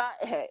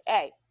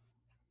 hey,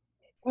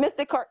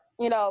 Mr. Kirk,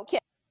 Kim,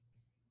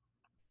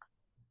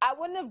 I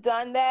wouldn't have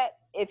done that.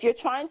 If you're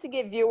trying to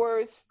get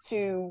viewers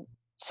to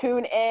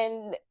tune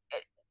in,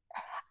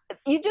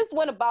 you just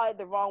went about it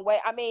the wrong way.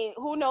 I mean,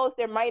 who knows?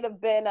 There might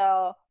have been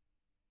a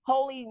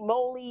holy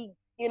moly,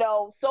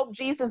 soap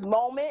Jesus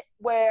moment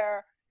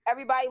where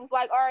everybody was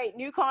like, all right,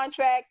 new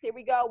contracts, here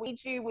we go, we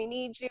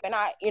need you. And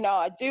I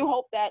do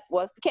hope that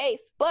was the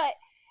case. But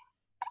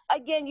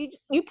again,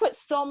 you put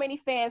so many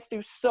fans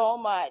through so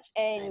much.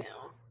 And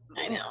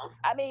I know.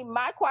 I mean,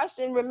 my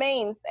question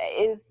remains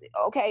is,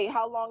 okay,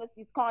 how long is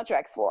these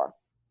contracts for?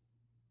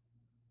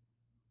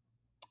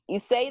 You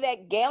say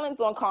that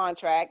Galen's on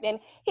contract and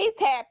he's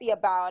happy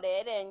about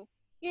it, and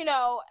we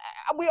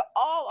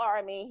all are.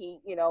 I mean,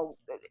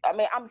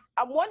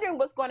 I'm wondering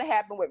what's going to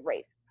happen with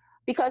Rafe,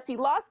 because he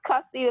lost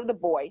custody of the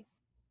boy.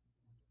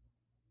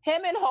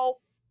 Him and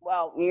Hope,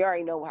 well, you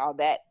already know how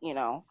that,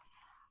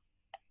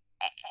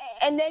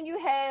 And then you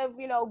have,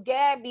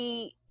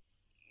 Gabby.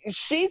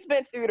 She's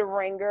been through the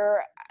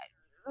ringer.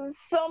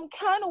 So I'm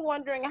kind of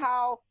wondering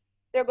how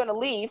they're going to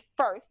leave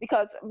first,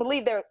 because I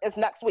believe it's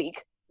next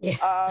week.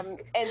 Yeah.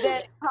 And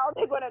then how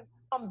they're going to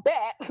come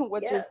back,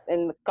 which is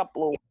in a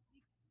couple of weeks.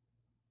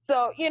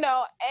 So,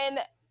 Ken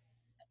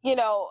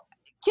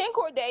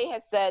Corday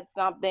has said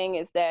something,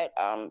 is that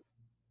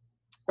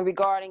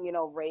regarding,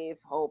 Rave,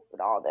 Hope, and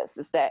all this,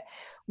 is that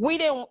we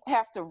didn't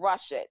have to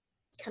rush it.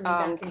 Coming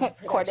back into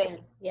production.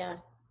 Corday, yeah,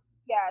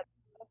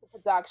 into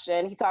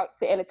production. He talked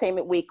to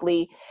Entertainment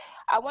Weekly.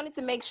 I wanted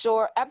to make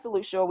sure,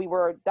 absolutely sure, we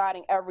were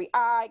dotting every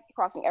I,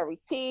 crossing every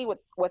T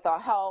with our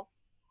health.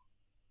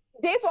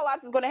 Days of Our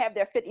Lives is going to have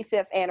their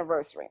 55th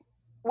anniversary,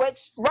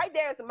 which right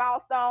there is a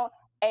milestone.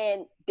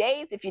 And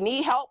Days, if you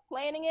need help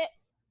planning it,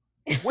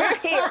 we're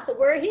here.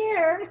 We're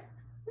here.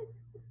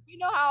 You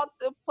know how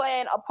to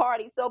plan a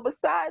party. So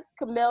besides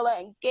Camilla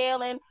and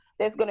Galen,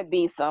 there's going to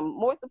be some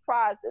more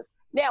surprises.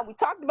 Now, we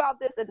talked about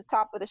this at the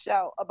top of the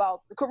show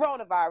about the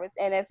coronavirus.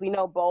 And as we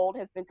know, Bold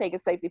has been taking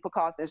safety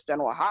precautions.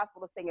 General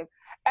Hospital is taking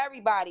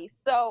everybody.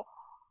 So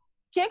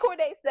Ken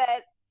Corday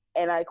said,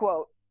 and I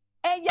quote,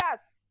 "And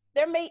yes,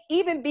 there may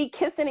even be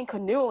kissing and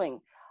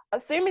canoodling,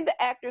 assuming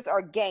the actors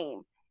are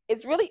game.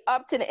 It's really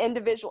up to the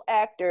individual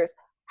actors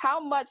how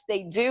much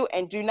they do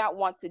and do not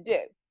want to do.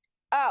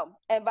 Oh,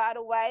 and by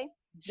the way,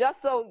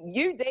 just so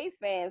you Days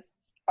fans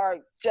are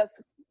just,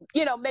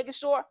 making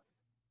sure,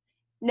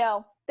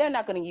 no, they're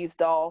not going to use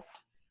dolls."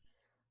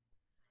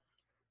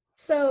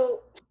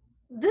 So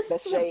this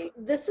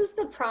is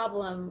the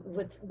problem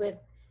with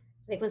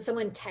like when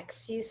someone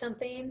texts you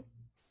something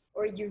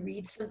or you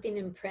read something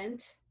in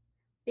print,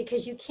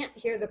 because you can't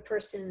hear the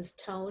person's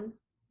tone.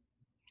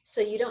 So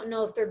you don't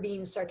know if they're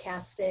being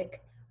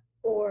sarcastic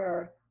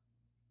or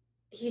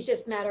he's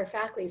just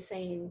matter-of-factly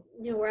saying,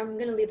 I'm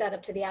going to leave that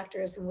up to the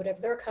actors and whatever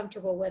they're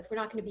comfortable with. We're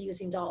not going to be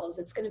using dolls.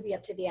 It's going to be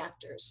up to the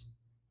actors.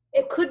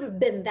 It could have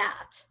been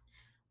that,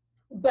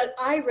 but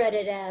I read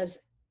it as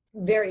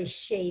very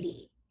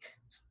shady.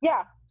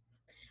 Yeah.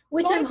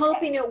 Which I'm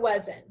hoping it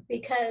wasn't,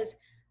 because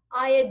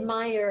I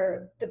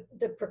admire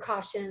the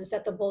precautions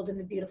that the Bold and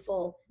the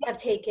Beautiful have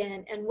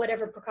taken, and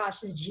whatever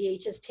precautions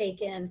GH has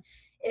taken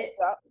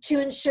to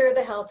ensure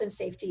the health and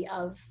safety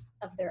of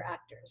their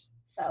actors.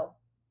 So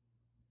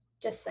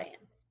just saying.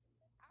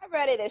 I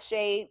read it as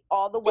shade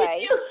all the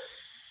way. Did you?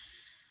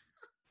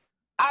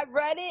 I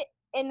read it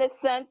in the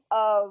sense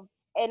of,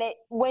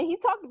 when he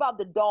talked about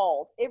the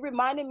dolls, it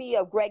reminded me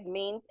of Greg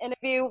Means'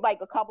 interview, like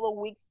a couple of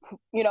weeks,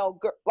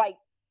 like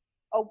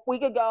a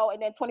week ago,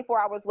 and then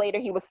 24 hours later,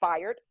 he was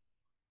fired.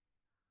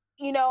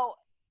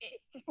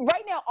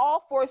 Right now,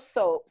 all 4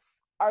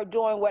 soaps are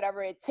doing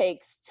whatever it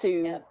takes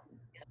to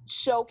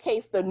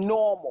showcase the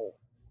normal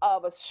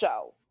of a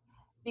show.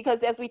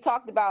 Because as we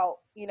talked about,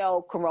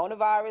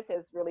 coronavirus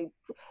has really,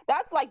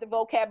 that's like the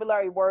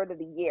vocabulary word of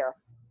the year.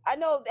 I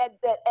know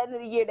at the end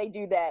of the year, they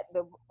do that,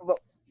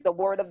 the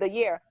word of the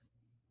year.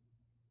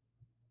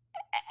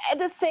 At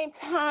the same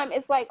time,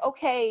 it's like,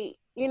 okay,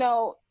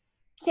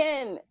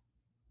 Ken,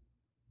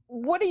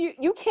 what do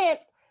you can't,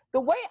 the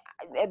way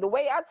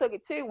I took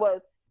it too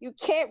was, you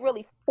can't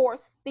really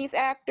force these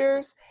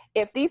actors.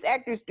 If these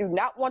actors do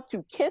not want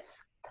to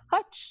kiss,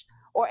 touch,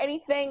 or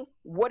anything,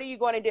 what are you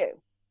going to do?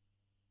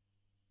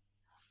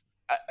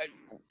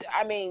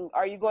 I mean,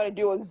 are you going to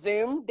do a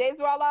Zoom Days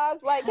of Our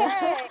Lives? Like,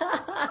 hey,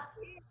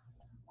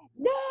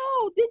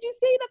 no, did you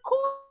see the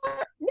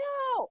court?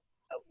 No.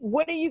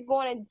 What are you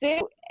going to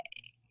do?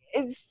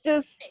 It's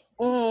just,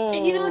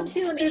 And you know,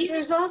 too, and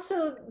there's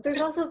also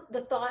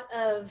the thought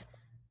of,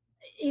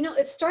 you know,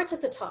 it starts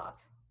at the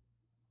top.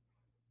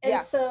 And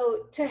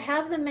so to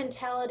have the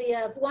mentality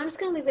of, well, I'm just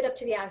going to leave it up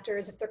to the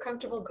actors. If they're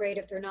comfortable, great.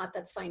 If they're not,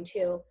 that's fine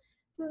too.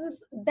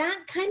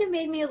 That kind of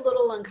made me a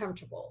little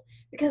uncomfortable,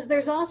 because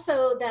there's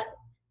also that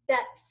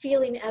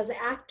feeling as an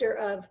actor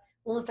of,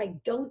 well, if I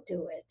don't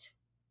do it,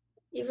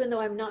 even though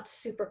I'm not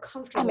super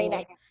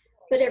comfortable,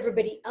 but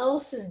everybody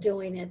else is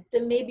doing it,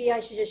 then maybe I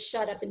should just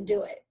shut up and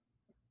do it.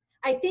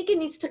 I think it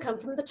needs to come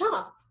from the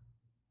top.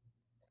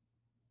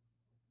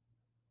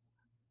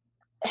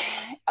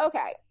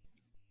 Okay.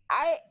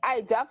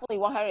 I definitely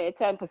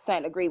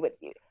 110% agree with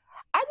you.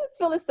 I just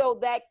feel as though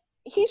that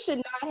he should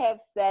not have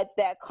said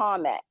that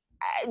comment,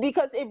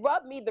 because it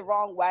rubbed me the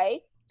wrong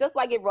way, just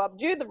like it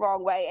rubbed you the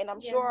wrong way. And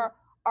I'm sure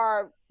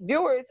our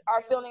viewers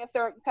are feeling a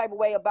certain type of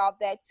way about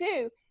that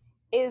too.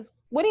 Is,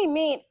 what do you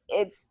mean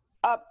it's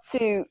up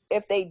to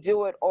if they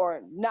do it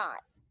or not?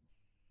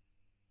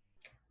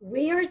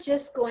 We are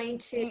just going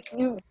to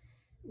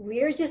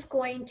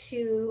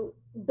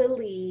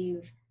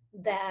believe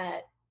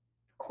that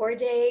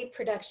Corday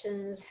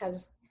Productions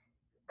has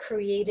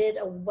created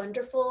a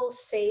wonderful,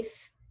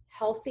 safe,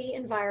 healthy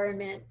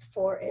environment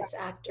for its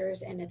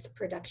actors and its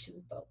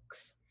production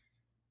folks.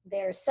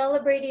 They're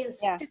celebrating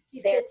its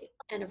 55th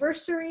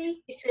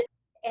anniversary,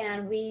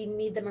 and we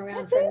need them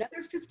around for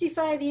another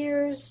 55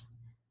 years.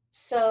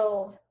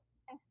 So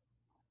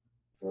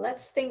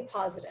let's think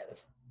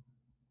positive.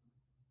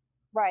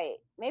 Right.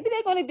 Maybe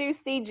they're going to do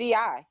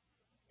CGI.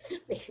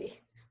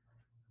 Maybe.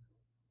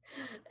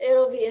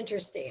 It'll be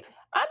interesting.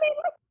 I mean,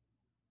 let's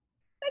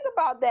think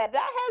about that.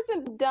 That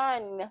hasn't been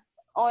done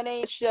on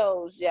any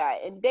shows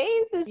yet. And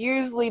Days is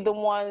usually the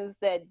ones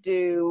that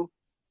do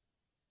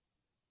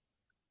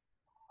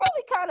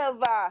really kind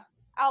of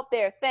out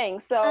there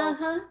things. So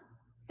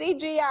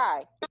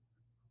CGI.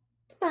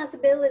 It's a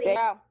possibility.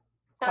 Yeah.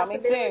 Coming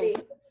soon.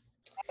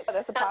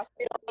 That's a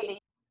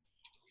possibility.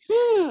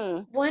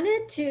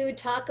 Wanted to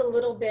talk a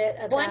little bit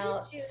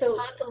about.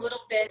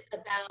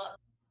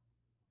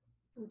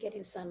 I'm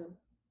getting some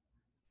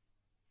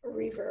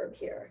reverb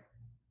here.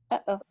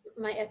 Uh-oh.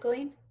 Am I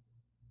echoing?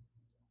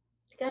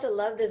 You gotta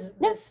love this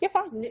you're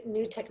fine.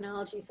 New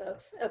technology,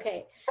 folks.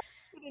 Okay.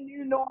 The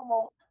new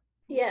normal.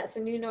 Yes, a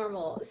new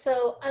normal.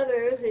 So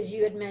others, as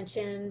you had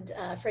mentioned,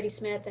 Freddie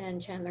Smith and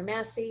Chandler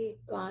Massey,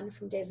 gone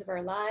from Days of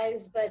Our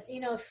Lives. But, you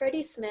know,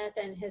 Freddie Smith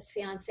and his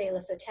fiancée,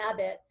 Alyssa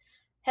Tabbitt,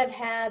 have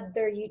had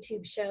their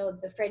YouTube show,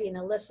 the Freddie and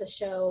Alyssa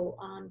show,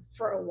 on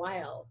for a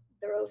while.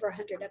 There are over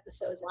 100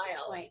 episodes at this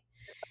point.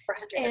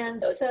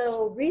 And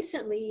so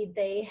recently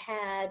they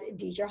had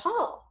Deidre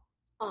Hall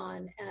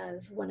on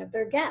as one of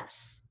their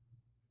guests.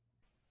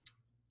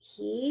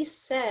 He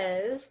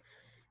says,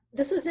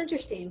 this was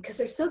interesting because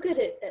they're so good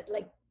at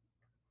like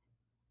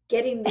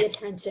getting the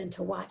attention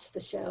to watch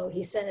the show.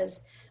 He says,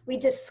 we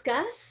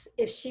discuss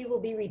if she will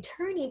be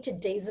returning to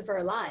Days of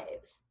Our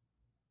Lives.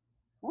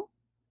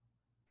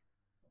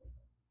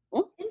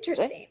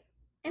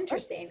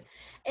 Interesting.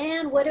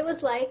 And what it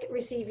was like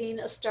receiving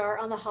a star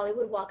on the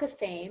Hollywood Walk of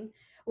Fame.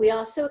 We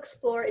also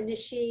explore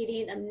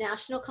initiating a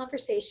national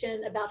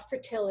conversation about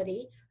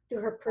fertility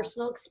through her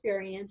personal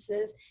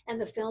experiences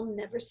and the film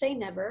Never Say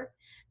Never,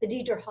 the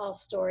Deidre Hall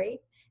story,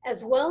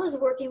 as well as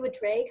working with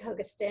Drake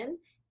Hogestyn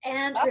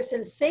and her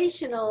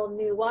sensational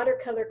new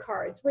watercolor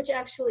cards, which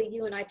actually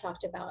you and I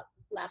talked about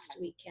last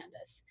week,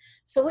 Candace.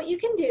 So what you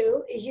can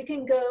do is you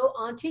can go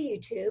onto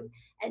YouTube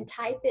and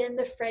type in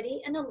the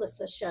Freddie and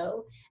Alyssa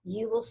show.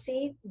 You will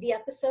see the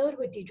episode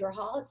with Deidre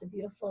Hall. It's a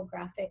beautiful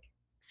graphic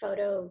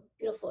photo,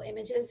 beautiful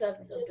images of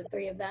the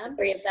three of them.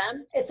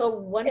 It's a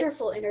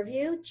wonderful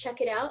interview.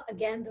 Check it out.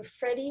 Again, the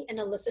Freddie and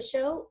Alyssa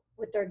show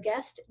with their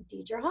guest,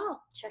 Deidre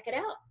Hall. Check it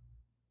out.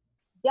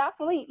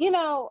 Definitely. You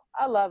know,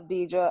 I love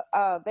Deidre.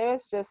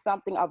 There's just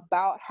something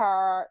about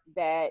her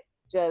that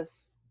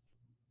just,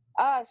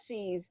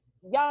 she's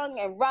young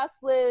and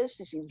restless.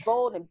 She's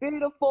bold and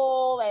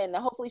beautiful. And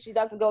hopefully she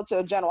doesn't go to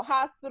a general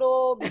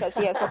hospital because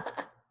she has some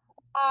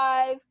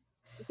eyes.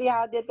 See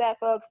how I did that,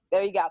 folks?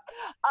 There you go.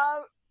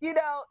 You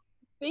know,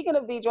 speaking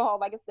of Deidre Hall,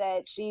 like I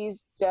said,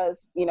 she's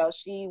just, you know,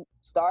 she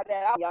started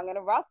out young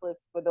and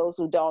restless, for those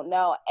who don't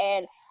know.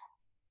 And,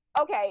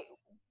 okay,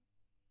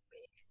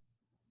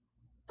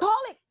 call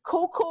it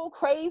cool,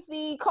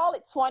 crazy, call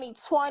it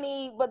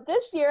 2020, but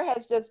this year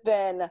has just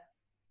been,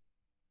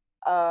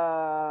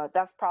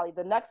 that's probably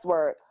the next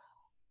word.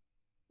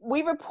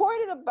 We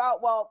reported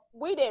about, well,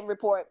 we didn't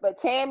report, but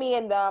Tammy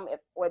and them,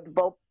 with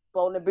both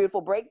Bold and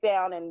Beautiful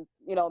Breakdown and,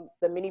 you know,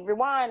 the Mini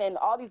Rewind and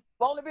all these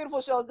Bold and Beautiful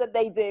shows that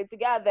they did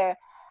together,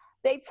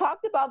 they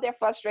talked about their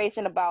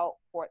frustration about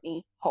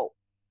Courtney Hope.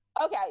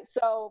 Okay,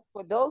 so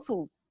for those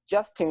who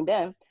just tuned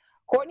in,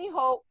 Courtney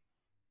Hope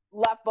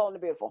left Bold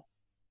and Beautiful.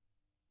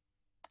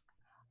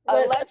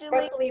 Was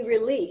abruptly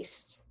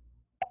released.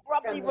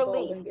 Abruptly released.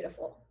 Bold and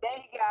Beautiful. There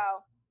you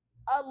go.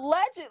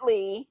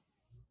 allegedly,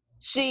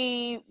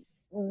 she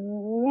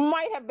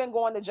might have been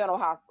going to General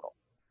Hospital.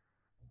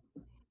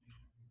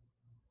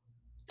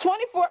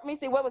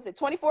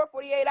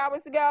 48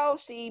 hours ago,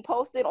 she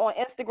posted on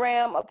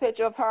Instagram a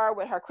picture of her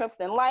with her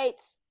Crimson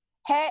Lights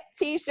hat,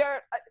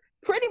 t-shirt,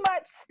 pretty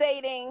much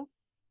stating,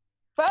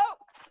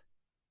 folks,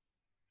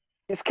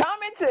 it's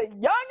coming to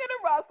Young and the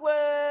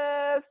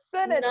Restless.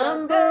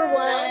 Number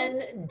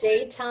one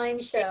daytime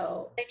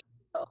show.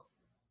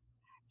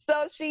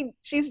 So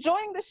she's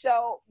joining the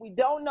show. We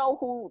don't know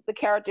who the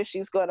character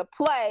she's going to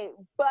play,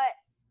 but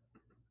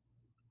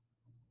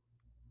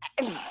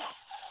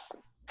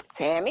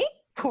Tammy,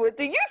 what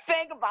do you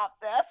think about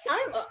this?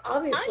 I'm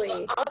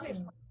obviously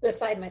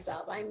beside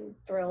myself. I'm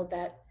thrilled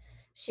that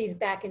she's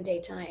back in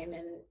daytime,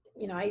 and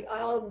you know, I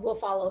will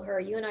follow her.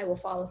 You and I will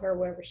follow her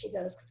wherever she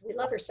goes because we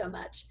love her so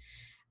much.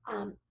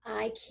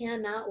 I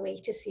cannot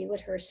wait to see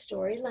what her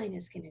storyline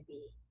is going to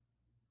be.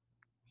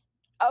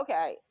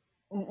 Okay,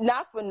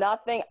 not for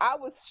nothing, I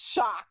was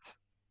shocked.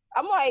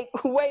 I'm like,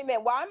 wait a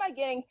minute, why am I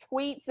getting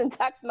tweets and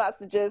text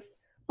messages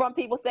from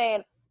people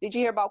saying, did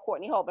you hear about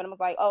Courtney Hope? And I was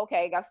like,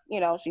 okay, I guess, you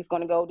know, she's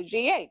going to go to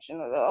GH.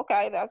 And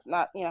okay, that's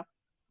not, you know.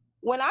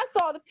 When I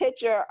saw the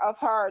picture of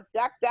her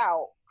decked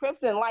out,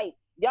 Crimson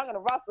Lights, Young and the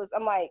Restless,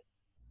 I'm like,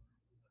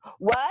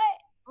 what?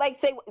 Like,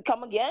 say,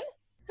 come again?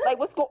 Like,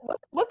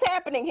 what's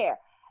happening here?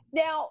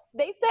 Now,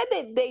 they said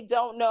that they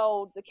don't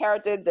know the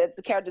character, that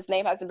the character's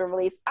name hasn't been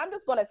released. I'm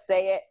just going to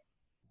say it.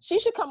 She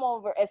should come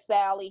over as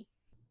Sally.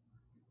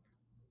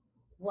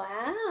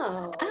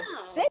 Wow.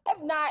 They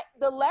have not,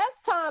 the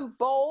last time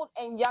Bold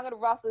and Young and the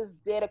Restless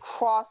did a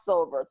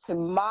crossover, to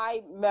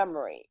my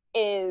memory,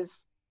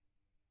 is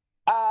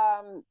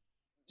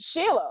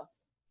Sheila,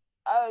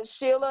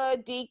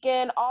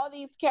 Deacon, all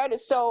these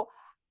characters. So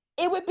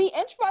it would be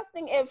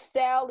interesting if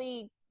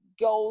Sally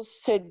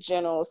goes to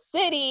General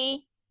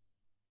City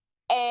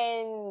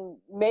and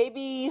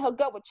maybe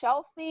hook up with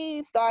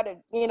Chelsea, start a,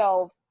 you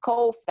know,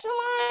 co-fashion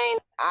line.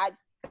 I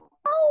don't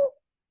know.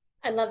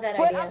 I love that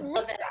But idea.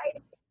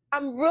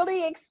 I'm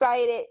really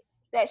excited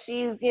that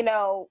she's, you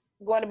know,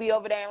 going to be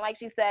over there. And like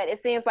she said, it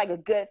seems like a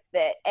good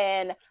fit.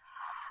 And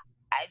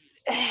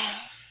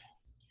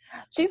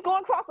she's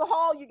going across the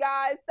hall, you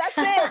guys. That's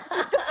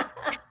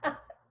it.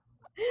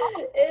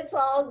 It's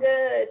all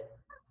good.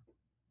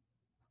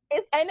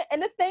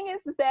 And the thing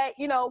is that,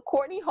 you know,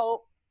 Courtney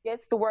Hope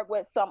gets to work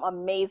with some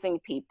amazing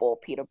people.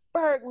 Peter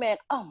Bergman.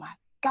 Oh my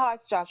gosh,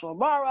 Joshua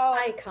Morrow.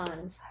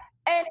 Icons.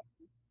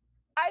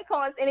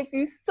 And if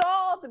you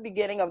saw the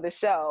beginning of the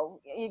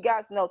show, you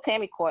guys know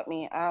Tammy caught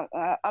me.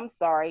 I'm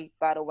sorry,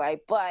 by the way,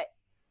 but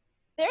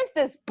there's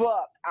this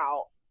book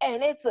out,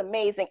 and it's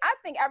amazing. I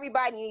think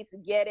everybody needs to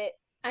get it.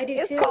 I do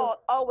it's too. It's called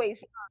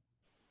Always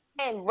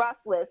Young and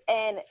Restless,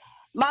 and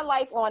My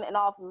Life on and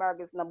Off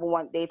America's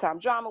 #1 daytime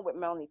drama with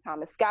Melanie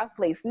Thomas Scott,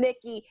 who plays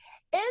Nikki.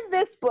 In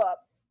this book,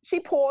 she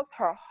pours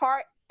her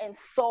heart and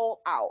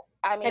soul out.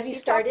 I mean, have you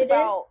started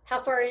it? How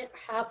far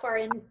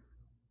in?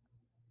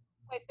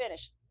 Wait,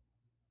 finish.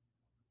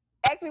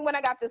 Ask me when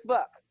I got this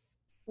book.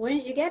 When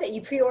did you get it?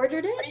 You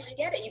pre-ordered it?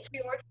 Yeah.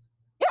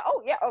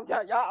 Oh yeah. Oh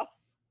yeah. Yeah.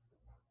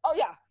 Oh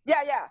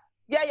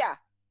yeah.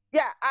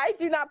 Yeah. I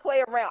do not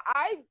play around.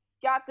 I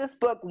got this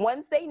book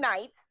Wednesday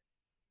night.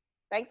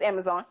 Thanks,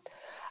 Amazon.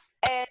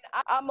 And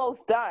I'm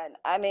almost done.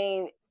 I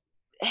mean,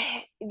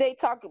 they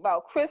talk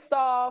about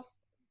Kristoff,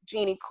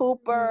 Jeannie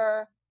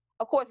Cooper,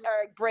 of course,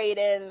 Eric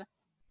Braeden.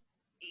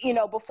 You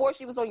know, before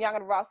she was on Young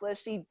and the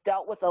Restless, she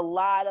dealt with a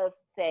lot of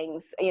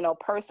things, you know,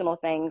 personal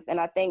things. And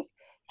I think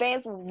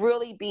fans will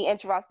really be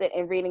interested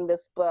in reading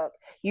this book.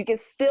 You can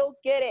still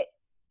get it,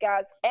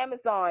 guys.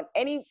 Amazon,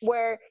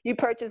 anywhere you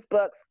purchase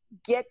books,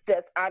 get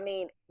this. I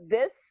mean,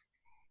 this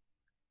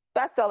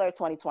bestseller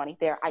 2020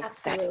 there.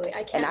 Absolutely.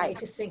 I can't wait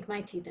to sink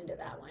my teeth into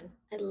that one.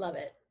 I love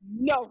it.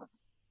 No,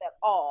 at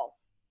all.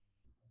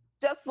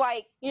 Just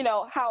like, you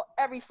know, how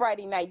every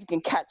Friday night you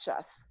can catch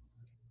us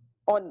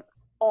on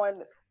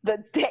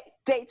the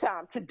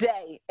daytime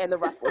today and the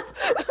Restless.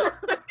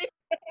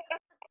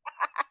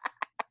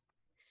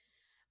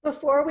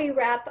 Before we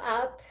wrap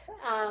up,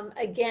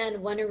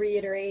 again, want to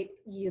reiterate,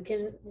 you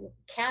can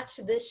catch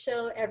this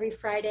show every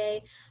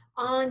Friday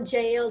on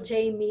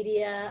JLJ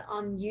Media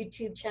on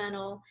YouTube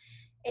channel,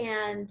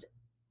 and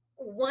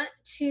want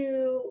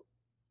to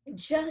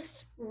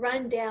just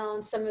run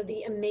down some of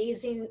the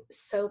amazing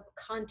soap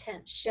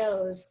content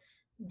shows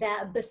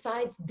that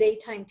besides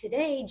Daytime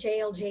Today,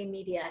 JLJ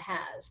Media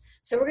has.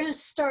 So we're going to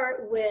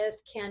start with,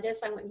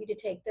 Candace, I want you to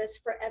take this,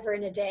 Forever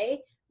and a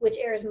Day, which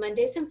airs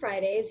Mondays and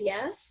Fridays,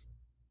 yes?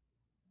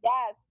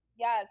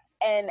 Yes.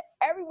 And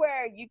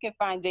everywhere you can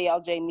find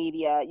JLJ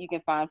Media, you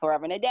can find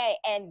Forever and a Day.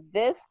 And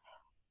this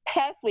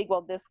week,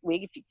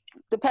 if you,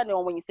 depending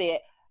on when you see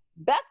it,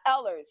 Beth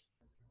Ehlers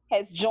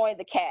has joined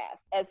the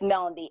cast as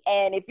Melanie.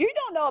 And if you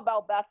don't know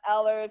about Beth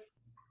Ehlers,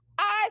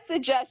 I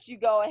suggest you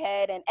go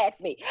ahead and ask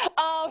me.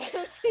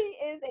 She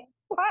is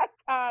a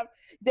 5-time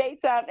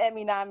Daytime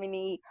Emmy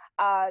nominee.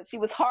 She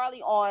was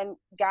Harley on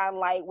Guiding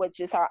Light, which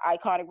is her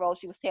iconic role.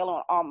 She was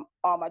Taylor on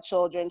All My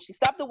Children. She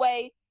stepped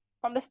away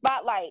from the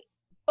spotlight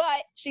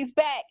But she's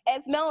back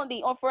as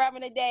Melody on Forever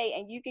and a Day,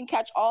 and you can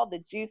catch all the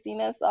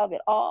juiciness of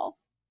it all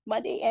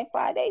Monday and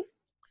Fridays.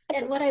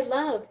 And what I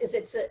love is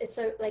it's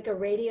a like a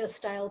radio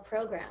style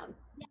program.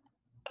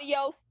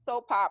 Radio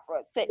soap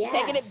opera, taking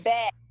it Yes.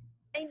 back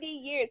 90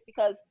 years,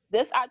 because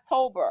this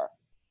October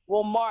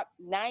will mark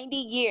 90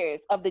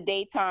 years of the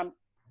daytime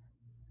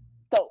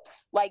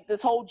soaps, like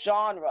this whole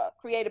genre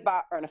created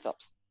by Erna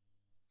Phillips.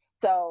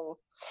 So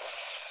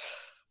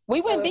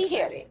we wouldn't be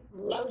here. Exciting.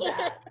 Love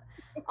that.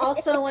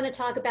 Also, I want to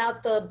talk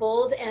about the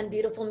Bold and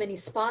Beautiful Mini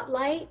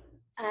Spotlight.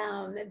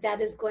 That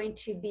is going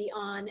to be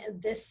on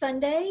this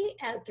Sunday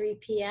at 3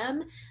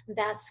 p.m.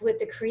 That's with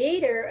the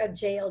creator of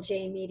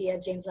JLJ Media,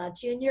 James Lott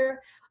Jr.,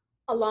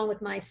 along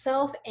with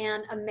myself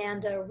and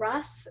Amanda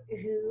Russ,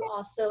 who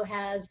also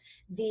has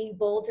the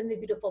Bold and the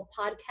Beautiful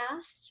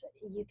podcast.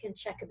 You can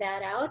check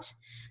that out.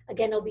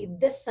 Again, it'll be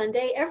this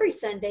Sunday, every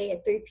Sunday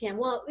at 3 p.m.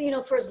 Well,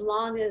 for as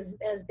long as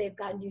they've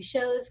got new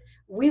shows,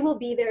 we will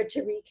be there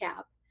to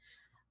recap.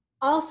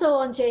 Also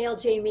on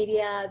JLJ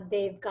Media,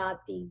 they've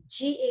got the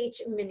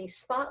GH Mini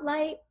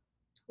Spotlight,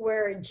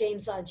 where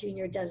James Lott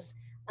Jr. does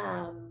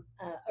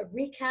a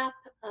recap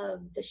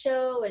of the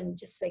show and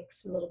just like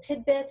some little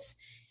tidbits.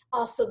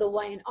 Also the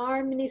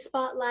Y&R Mini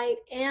Spotlight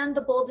and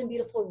the Bold and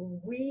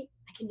Beautiful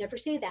I can never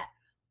say that,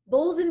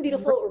 Bold and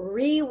Beautiful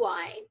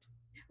Rewind,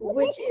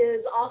 which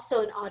is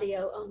also an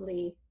audio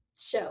only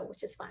show,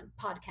 which is fun,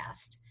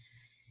 podcast.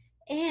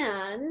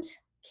 And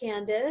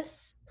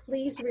Candace,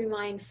 please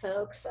remind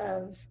folks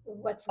of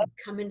what's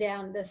coming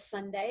down this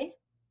Sunday.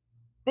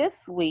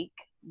 This week,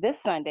 this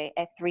Sunday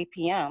at 3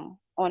 p.m.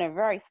 on a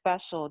very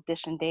special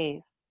Edition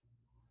Days,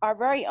 our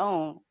very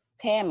own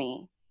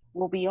Tammy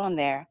will be on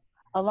there,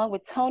 along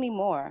with Tony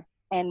Moore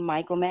and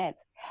Michael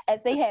Metz, as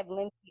they have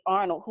Lindsay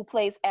Arnold, who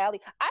plays Allie.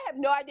 I have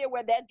no idea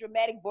where that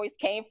dramatic voice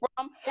came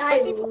from.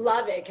 I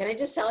love it. Can I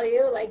just tell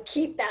you,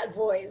 keep that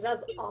voice.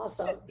 That's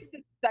awesome.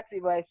 Sexy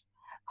voice.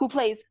 Who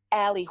plays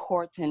Allie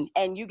Horton.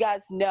 And you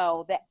guys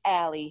know that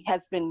Allie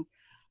has been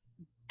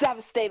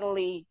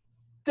devastatingly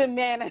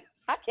demanding.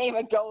 I can't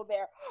even go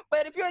there.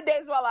 But if you're a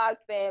Days of Our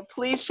Lives fan,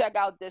 please check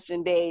out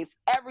Edition Days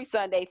every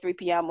Sunday, 3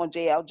 p.m. on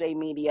JLJ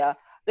Media.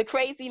 The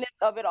craziness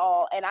of it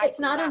all. And it's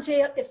not on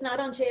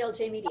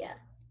JLJ Media.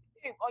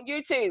 On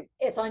YouTube.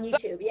 It's on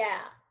YouTube.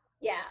 Yeah.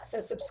 So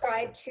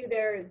subscribe to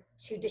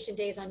Edition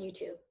Days on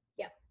YouTube.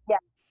 Yeah.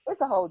 It's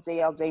a whole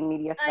JLJ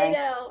Media thing. I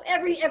know.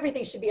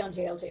 Everything should be on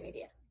JLJ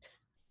Media.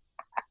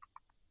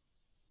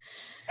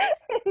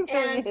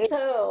 And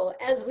so,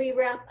 as we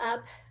wrap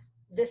up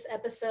this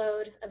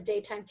episode of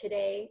Daytime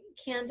Today,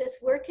 Candace,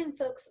 where can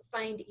folks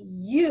find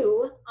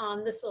you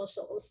on the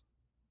socials?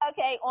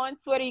 Okay, on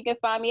Twitter, you can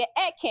find me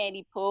at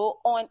Candy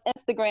Pool. On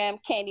Instagram,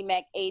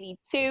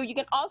 CandyMac82. You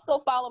can also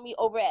follow me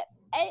over at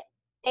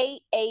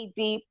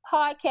AAD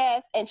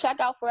Podcast, and check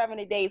out Forever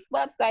and a Day's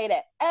website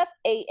at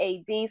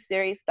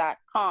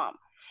faadseries.com.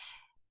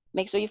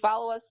 Make sure you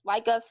follow us,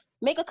 like us,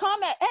 make a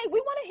comment. Hey, we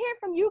want to hear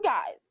from you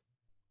guys.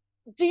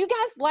 Do you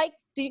guys like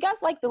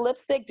the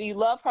lipstick? Do you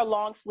love her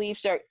long sleeve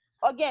shirt?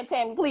 Again,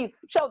 Tammy, please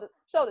show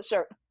the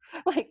shirt.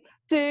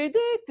 Do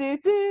do do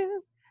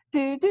do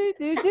do do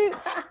do do.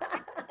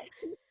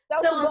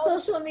 So on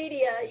social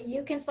media,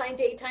 you can find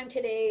Daytime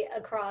Today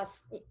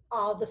across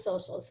all the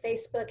socials: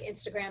 Facebook,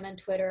 Instagram, and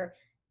Twitter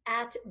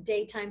at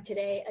Daytime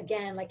Today.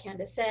 Again, like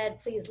Candace said,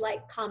 please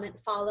like, comment,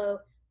 follow,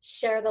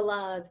 share the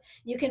love.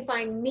 You can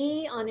find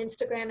me on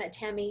Instagram at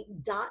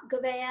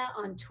Tammy.Govea,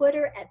 on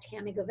Twitter at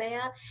Tammy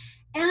Govea,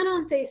 and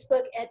on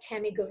Facebook at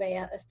Tammy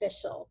Govea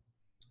Official.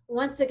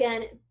 Once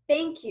again,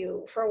 thank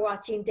you for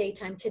watching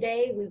Daytime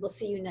Today. We will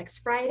see you next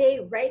Friday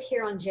right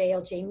here on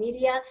JLJ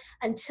Media.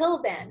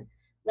 Until then,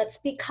 let's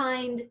be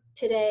kind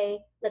today,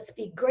 let's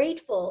be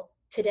grateful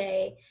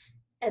today,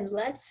 and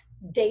let's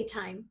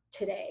daytime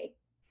today.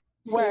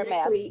 See you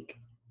next week.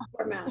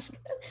 Wear a mask.